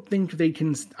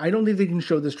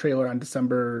show this trailer on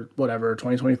December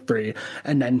 2023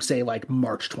 and then say like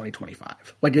March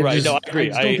 2025. Like I agree. I don't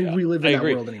think we live in that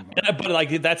world anymore. But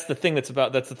like that's the thing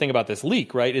about this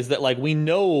leak, right? Is that like we don't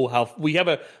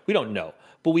know,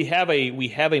 but we have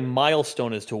a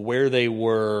milestone as to where they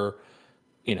were,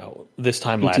 this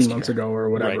time last year. 18 months ago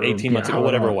or whatever. Right, 18 months ago,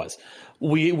 whatever it was.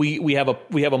 We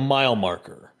have a mile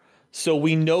marker. So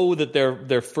we know that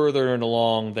they're further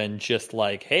along than just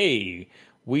like, hey,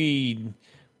 we've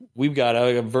got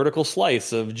a vertical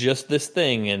slice of just this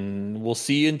thing, and we'll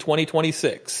see you in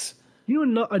 2026.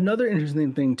 Another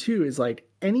interesting thing too is like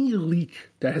any leak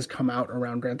that has come out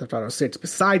around Grand Theft Auto 6,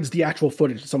 besides the actual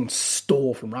footage that someone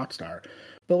stole from Rockstar,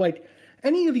 but like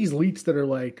any of these leaks that are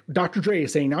like Dr. Dre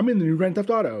saying, I'm in the new Grand Theft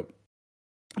Auto,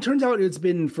 it turns out it's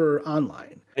been for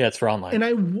online. Yeah, it's for online.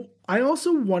 And I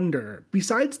also wonder,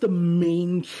 besides the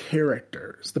main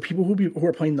characters, the people who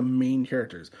are playing the main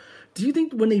characters, do you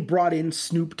think when they brought in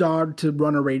Snoop Dogg to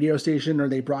run a radio station, or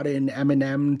they brought in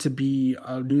Eminem to be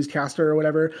a newscaster or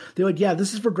whatever, they're like, yeah,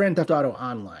 this is for Grand Theft Auto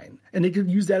Online, and they could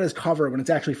use that as cover when it's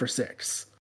actually for 6?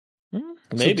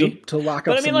 Maybe to lock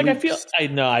up. But I mean, like, leaks.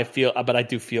 but I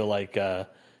do feel like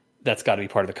that's got to be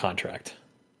part of the contract.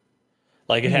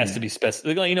 Like, it has to be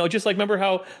specific. You know, just like, remember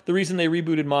how the reason they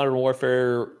rebooted Modern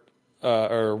Warfare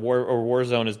or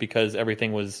Warzone is because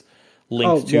everything was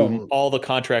linked all the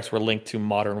contracts were linked to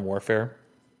Modern Warfare.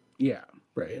 Yeah,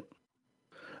 right.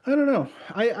 I don't know.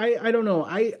 I don't know.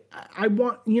 I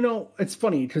want, it's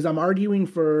funny because I'm arguing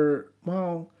for,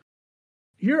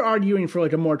 you're arguing for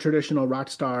like a more traditional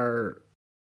Rockstar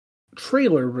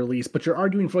trailer release, but you're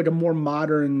arguing for like a more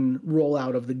modern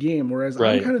rollout of the game. Whereas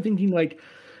I'm kind of thinking like,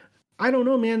 I don't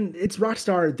know, man. It's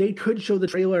Rockstar. They could show the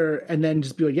trailer and then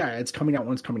just be like, yeah, it's coming out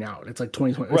when it's coming out. It's like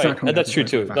 2020. It's not coming that's true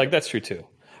too. Like, that's true too.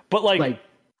 But like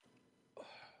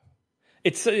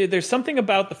it's there's something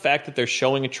about the fact that they're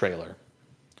showing a trailer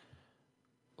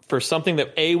for something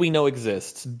that A, we know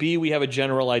exists, B, we have a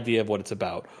general idea of what it's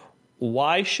about.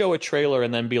 Why show a trailer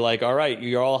and then be like, all right,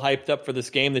 you're all hyped up for this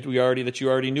game that you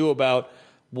already knew about.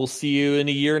 We'll see you in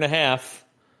a year and a half.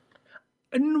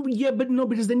 Yeah, but no,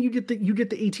 because then you get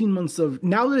the 18 months of,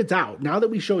 now that it's out, now that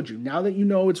we showed you, now that you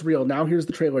know it's real, now here's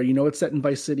the trailer, it's set in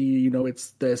Vice City,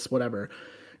 it's this, whatever.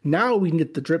 Now we can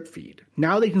get the drip feed.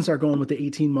 Now they can start going with the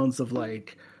 18 months of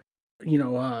like,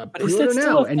 pre-order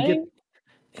now and get.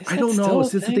 I don't know.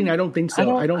 It's the thing. I don't think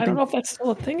so. I don't know if that's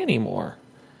still a thing anymore.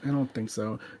 I don't think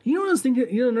so. You know what I was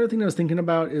thinking? Another thing I was thinking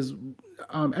about is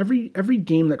every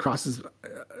game that crosses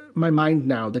my mind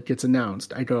now that gets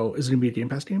announced, I go, is it going to be a Game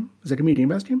Pass game? Is that going to be a Game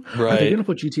Pass game? Right. Are they going to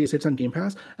put GTA 6 on Game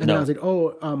Pass? And then I was like,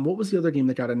 what was the other game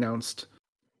that got announced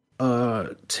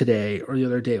today or the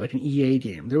other day? Like an EA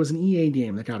game. There was an EA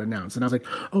game that got announced. And I was like,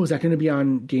 oh, is that going to be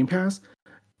on Game Pass?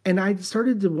 And I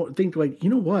started to think like, you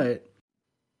know what?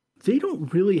 They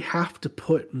don't really have to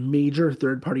put major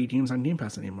third-party games on Game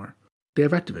Pass anymore. They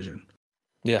have Activision.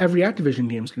 Yeah. Every Activision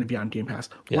game is going to be on Game Pass.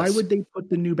 Yes. Why would they put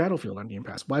the new Battlefield on Game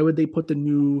Pass? Why would they put the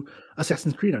new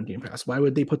Assassin's Creed on Game Pass? Why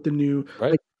would they put the new?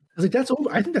 Right. I was like, that's over.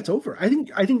 I think that's over. I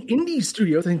think indie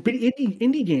studios, I think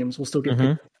indie games will still get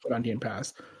put on Game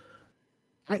Pass.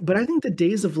 But I think the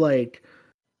days of like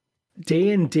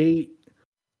day and date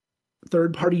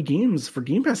third-party games for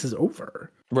Game Pass is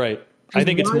over. Right. I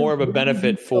think it's more of a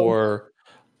benefit for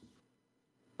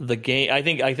the game. I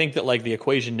think that like the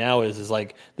equation now is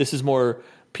like, this is more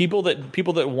people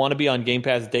that want to be on Game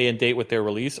Pass day and date with their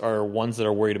release are ones that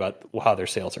are worried about how their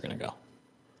sales are going to go.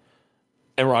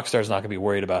 And Rockstar's not going to be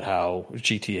worried about how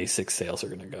GTA 6 sales are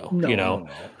going to go. No.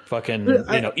 Fucking,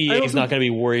 EA's not going to be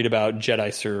worried about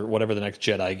Jedi or whatever the next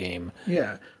Jedi game.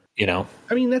 Yeah.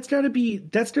 I mean, that's going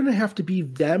to have to be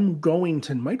them going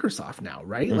to Microsoft now,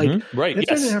 right? Like, right. That's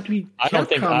going to have to be.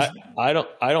 I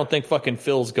don't think fucking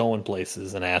Phil's going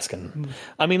places and asking.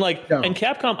 I mean, like, and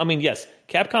Capcom. I mean, yes,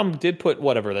 Capcom did put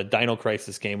whatever the Dino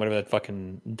Crisis game, whatever that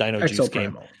fucking Dino Juice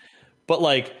game. But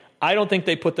like, I don't think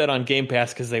they put that on Game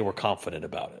Pass because they were confident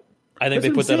about it. I think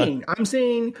they put that on. I'm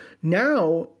saying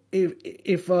now, if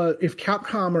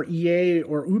Capcom or EA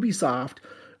or Ubisoft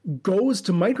goes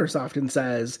to Microsoft and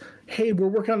says, hey, we're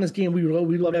working on this game, we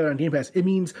love it on Game Pass, it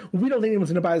means we don't think anyone's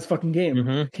going to buy this fucking game.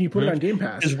 Can you put it on Game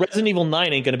Pass? Because Resident Evil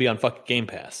 9 ain't going to be on fucking Game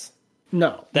Pass.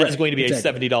 No. That is going to be a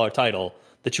 $70 title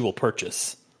that you will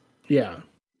purchase. Yeah.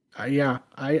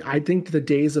 I think the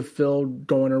days of Phil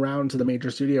going around to the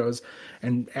major studios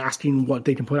and asking what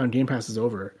they can put on Game Pass is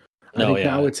over. I think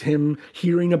now it's him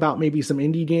hearing about maybe some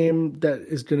indie game that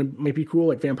is going to maybe cool,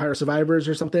 like Vampire Survivors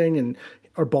or something,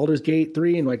 or Baldur's Gate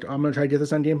 3, and like, I'm going to try to get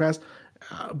this on Game Pass.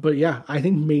 But yeah, I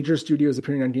think major studios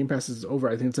appearing on Game Pass is over.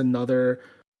 I think it's another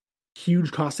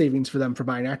huge cost savings for them for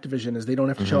buying Activision, is they don't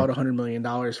have to shell out $100 million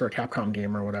for a Capcom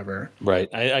game or whatever. Right.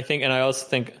 I think, and I also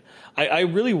think, I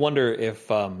really wonder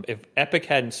if Epic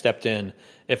hadn't stepped in,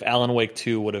 if Alan Wake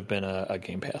 2 would have been a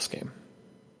Game Pass game.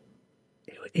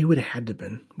 It would have had to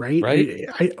been, right?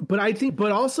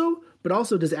 But also,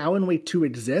 does Alan Wake 2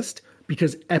 exist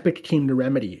because Epic came to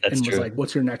Remedy and was like,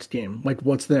 "What's your next game? Like,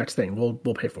 what's the next thing? We'll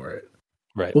pay for it.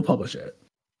 Right. We'll publish it."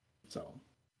 So,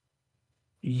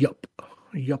 Yup.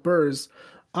 Yuppers.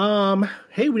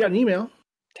 Hey, we got an email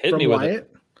Hit from me with it.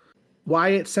 Wyatt.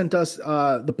 Wyatt sent us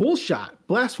the Bull Shot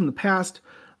Blast from the Past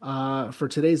for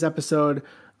today's episode.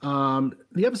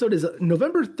 The episode is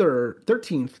November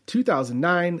 13th,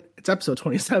 2009. It's episode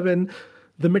 27,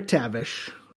 The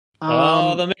McTavish.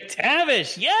 The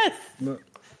McTavish, yes!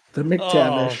 The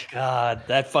McTavish. Oh God,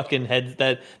 that fucking head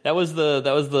that was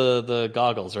the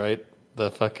goggles, right?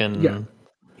 The fucking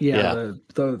Yeah.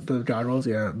 The goggles,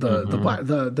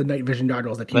 the night vision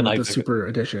goggles that came with the super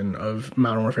edition of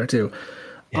Modern Warfare 2.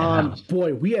 Yeah.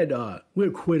 Boy, we had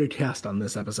quite a cast on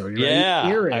this episode. Right? Yeah,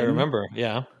 Aaron, I remember.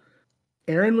 Yeah,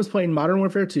 Aaron was playing Modern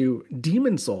Warfare 2,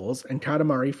 Demon Souls, and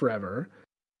Katamari Forever.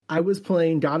 I was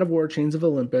playing God of War, Chains of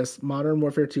Olympus, Modern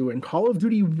Warfare 2, and Call of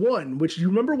Duty 1, which you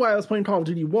remember why I was playing Call of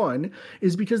Duty 1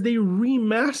 is because they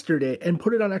remastered it and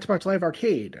put it on Xbox Live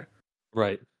Arcade.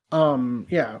 Right.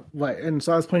 Yeah, and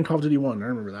so I was playing Call of Duty 1. I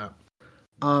remember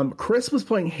that. Chris was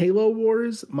playing Halo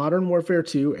Wars, Modern Warfare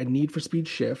 2, and Need for Speed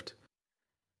Shift.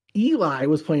 Eli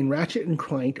was playing Ratchet and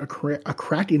Clank, A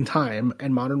Crack in Time,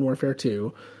 and Modern Warfare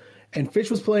 2. And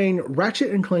Fish was playing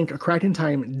Ratchet and Clank, A Crack in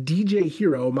Time, DJ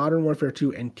Hero, Modern Warfare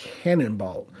 2, and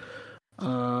Cannonball.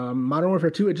 Modern Warfare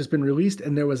 2 had just been released,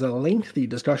 and there was a lengthy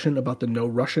discussion about the No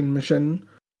Russian mission.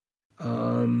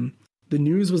 The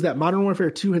news was that Modern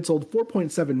Warfare 2 had sold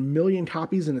 4.7 million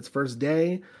copies in its first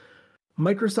day.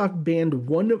 Microsoft banned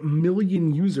 1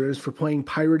 million users for playing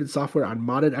pirated software on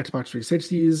modded Xbox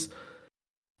 360s.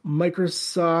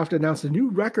 Microsoft announced a new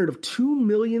record of 2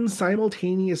 million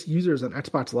simultaneous users on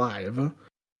Xbox Live.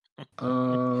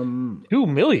 2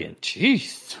 million?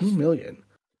 Jeez. 2 million.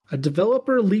 A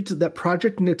developer leaked that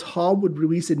Project Natal would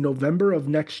release in November of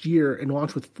next year and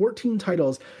launch with 14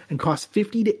 titles and cost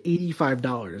 $50 to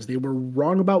 $85. They were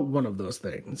wrong about one of those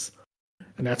things.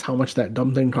 And that's how much that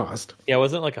dumb thing cost. Yeah,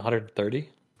 wasn't it like 130? It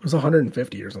was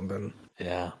 150 or something.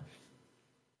 Yeah.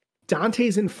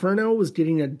 Dante's Inferno was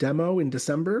getting a demo in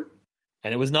December.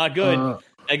 And it was not good.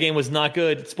 That game was not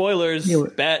good. Spoilers.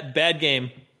 Bad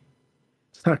game.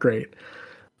 It's not great.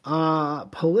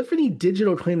 Polyphony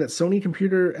Digital claimed that Sony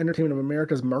Computer Entertainment of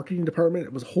America's marketing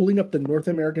department was holding up the North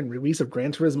American release of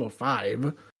Gran Turismo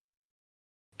 5.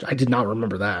 I did not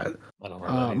remember that. I don't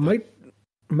remember that.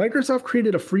 Microsoft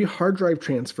created a free hard drive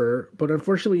transfer, but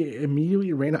unfortunately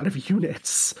immediately ran out of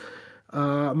units.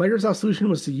 Microsoft's solution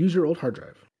was to use your old hard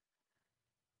drive.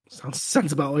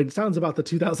 Sounds about the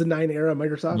 2009 era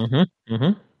Microsoft. Mm-hmm.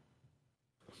 Mm-hmm.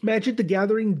 Magic the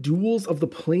Gathering Duels of the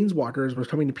Planeswalkers was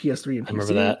coming to PS3 and PC. I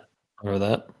remember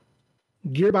that.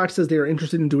 Gearbox says they are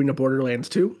interested in doing a Borderlands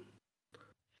 2.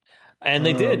 And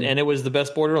they did, and it was the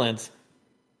best Borderlands.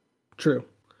 True.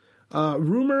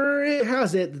 Rumor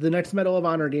has it the next Medal of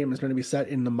Honor game is going to be set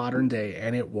in the modern day,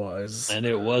 and it was. And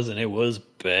it was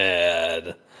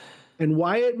bad. And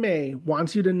Wyatt May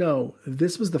wants you to know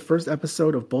this was the first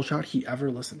episode of Bullshot he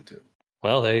ever listened to.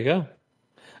 Well, there you go.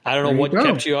 I don't know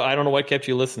what kept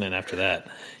you listening after that.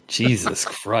 Jesus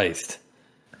Christ.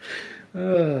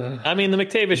 I mean, the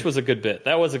McTavish was a good bit.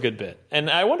 That was a good bit. And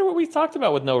I wonder what we talked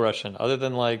about with No Russian, other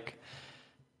than like,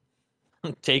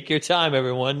 take your time,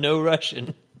 everyone. No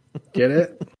Russian. Get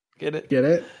it? Get it? Get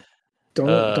it? Don't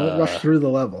rush through the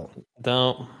level.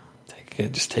 Don't take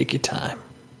it. Just take your time.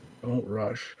 Don't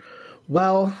rush.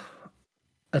 Well,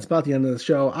 that's about the end of the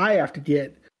show. I have to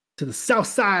get to the south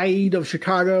side of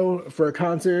Chicago for a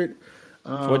concert.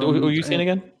 What were you seeing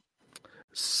again?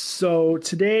 So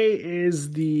today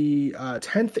is the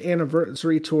 10th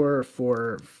anniversary tour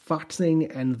for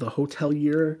Foxing and the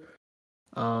Hotelier.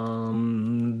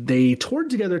 They toured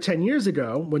together 10 years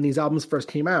ago when these albums first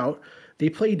came out. They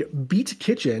played Beat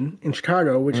Kitchen in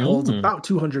Chicago, which holds about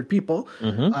 200 people.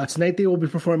 Tonight they will be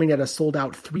performing at a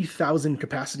sold-out 3,000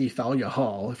 capacity Thalia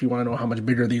Hall, if you want to know how much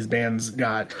bigger these bands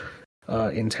got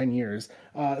in 10 years.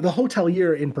 The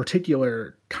Hotelier in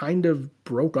particular kind of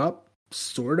broke up,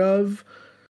 sort of,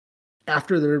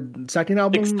 after their second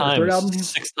album. Third album.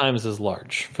 6 times as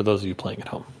large, for those of you playing at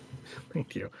home.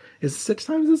 Thank you. Is 6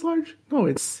 times as large? No,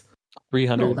 it's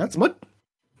 300. No, that's what?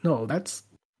 No, that's.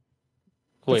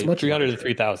 Wait, 300 to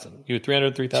 3,000. You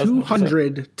 300 to 3,000?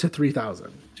 200 to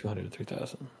 3,000. 200 to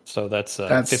 3,000. So that's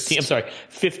 15. I'm sorry,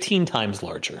 15 times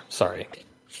larger. Sorry.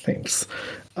 Thanks.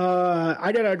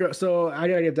 I gotta go. So I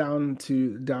gotta get down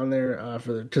there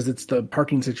because it's the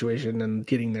parking situation and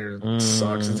getting there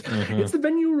sucks. It's the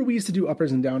venue where we used to do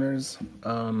uppers and downers.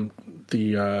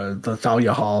 The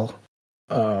Thalia Hall.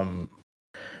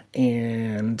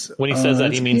 And when he says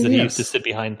that, he means that he used to sit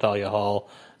behind Thalia Hall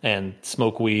and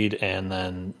smoke weed and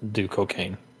then do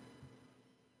cocaine.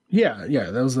 Yeah,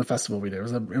 that was the festival we did.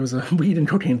 It was a weed and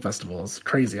cocaine festival. It's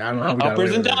crazy. I don't know how we got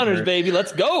uppers and downers, baby.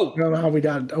 Let's go. I don't know how we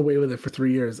got away with it for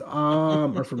 3 years.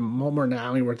 Or for more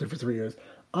now. We worked there for 3 years.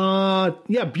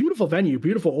 Yeah, beautiful venue,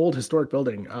 beautiful old historic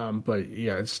building. But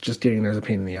yeah, it's just getting there's a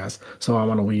pain in the ass. So I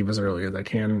want to leave as early as I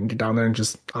can and get down there and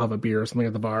just I'll have a beer or something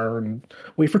at the bar and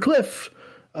wait for Cliff,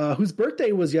 whose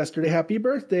birthday was yesterday. Happy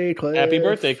birthday, Cliff! Happy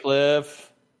birthday,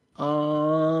 Cliff!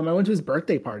 I went to his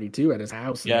birthday party too at his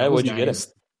house. Yeah, what'd you get him?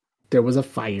 There was a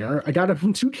fire. I got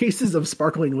him 2 cases of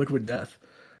sparkling liquid death.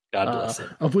 God bless it.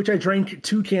 Of which I drank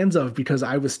 2 cans of because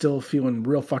I was still feeling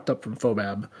real fucked up from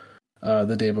Phobab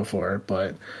the day before.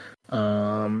 But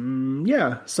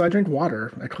yeah, so I drank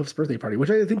water at Cliff's birthday party, which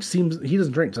I think seems he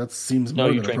doesn't drink. So that seems more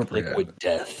than appropriate. Liquid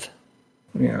death.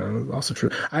 Yeah, also true.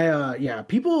 Yeah,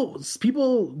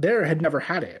 people there had never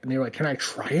had it, and they were like, "Can I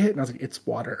try it?" And I was like, "It's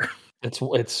water."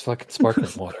 It's fucking sparkling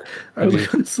water. I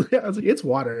was like, "It's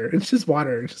water. It's just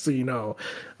water." Just so you know,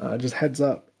 just heads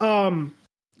up. So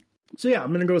yeah,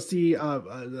 I'm gonna go see.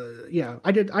 Yeah,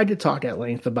 I did talk at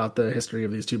length about the history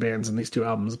of these 2 bands and these 2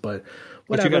 albums, but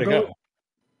whatever. But you gotta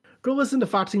go listen to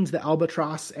Foxing's The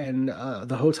Albatross and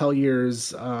the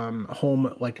Hoteliers.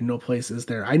 Home Like No Place Is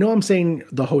There. I know I'm saying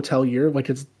the Hotelier like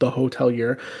it's the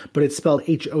Hotelier, but it's spelled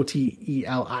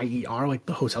Hotelier like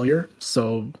the Hotelier.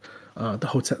 So the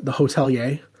Hotelier. The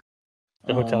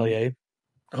Hotelier.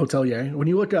 Hotelier. When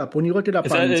you look it up on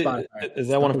Spotify. Is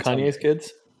that one of Kanye's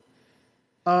kids?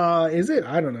 Is it?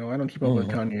 I don't know. I don't keep up with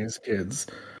Kanye's kids.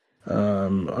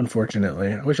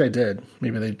 Unfortunately, I wish I did.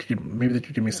 Maybe they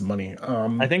could give me some money.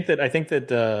 I think that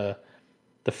the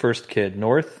first kid,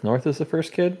 North is the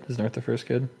first kid. Is North the first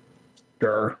kid?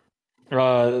 Sure.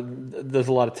 There's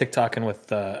a lot of TikToking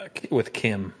with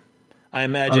Kim. I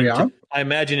imagine. Oh, yeah? I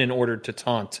imagine in order to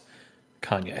taunt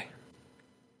Kanye.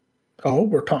 Oh,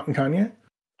 we're taunting Kanye?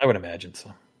 I would imagine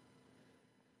so.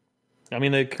 I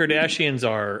mean, the Kardashians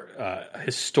are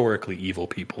historically evil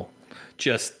people.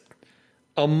 Just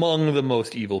among the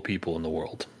most evil people in the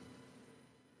world.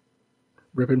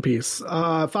 Rip in peace.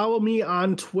 Follow me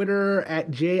on Twitter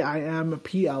at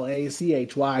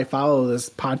JIMPLACHY. Follow this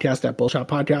podcast at Bullshot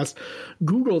Podcast.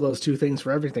 Google those 2 things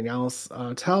for everything else.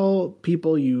 Tell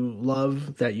people you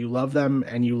love that you love them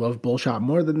and you love Bullshot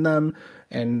more than them,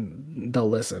 and they'll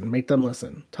listen. Make them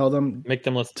listen. Tell them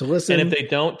to listen. And if they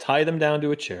don't, tie them down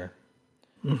to a chair.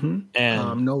 Mm-hmm.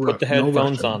 And put the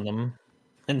headphones on them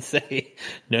and say,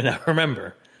 no,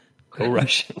 remember, go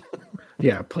Russian.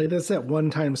 Yeah, play this at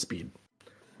 1 time speed.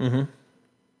 Mm-hmm.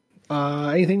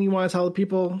 Anything you want to tell the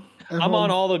people? I'm on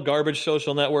all the garbage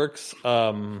social networks.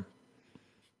 Yeah,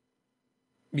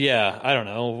 I don't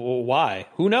know. Why?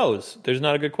 Who knows? There's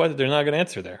not a good question. There's not a good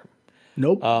answer there.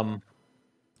 Nope.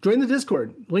 Join the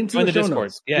Discord. Link to the show Discord.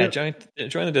 Notes. Yeah, join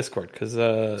the Discord because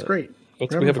it's great. We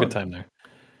have a good time there.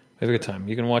 We have a good time.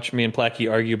 You can watch me and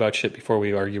Placky argue about shit before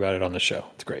we argue about it on the show.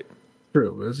 It's great.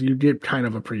 True, as you get kind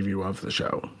of a preview of the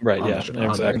show, right? Yeah,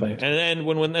 exactly. And then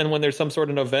when there's some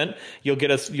sort of event, you'll get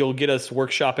us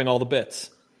workshopping all the bits.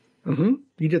 Mm-hmm.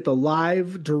 You get the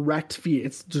live direct feed.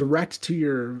 It's direct to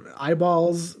your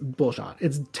eyeballs. Bullshot.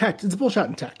 It's text. It's Bullshot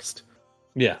in text.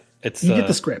 Yeah, you get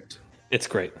the script. It's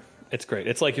great. It's great.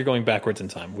 It's like you're going backwards in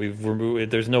time. We've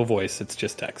removed. There's no voice. It's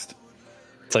just text.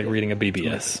 It's like reading a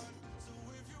BBS.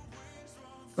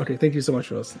 Okay, thank you so much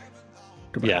for listening.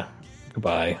 Goodbye. Yeah,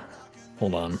 goodbye.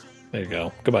 Hold on. There you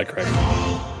go. Goodbye, Craig.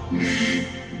 Call me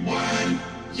when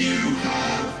you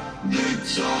have the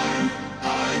time.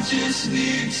 I just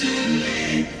need to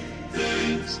leave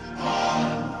this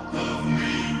part of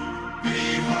me.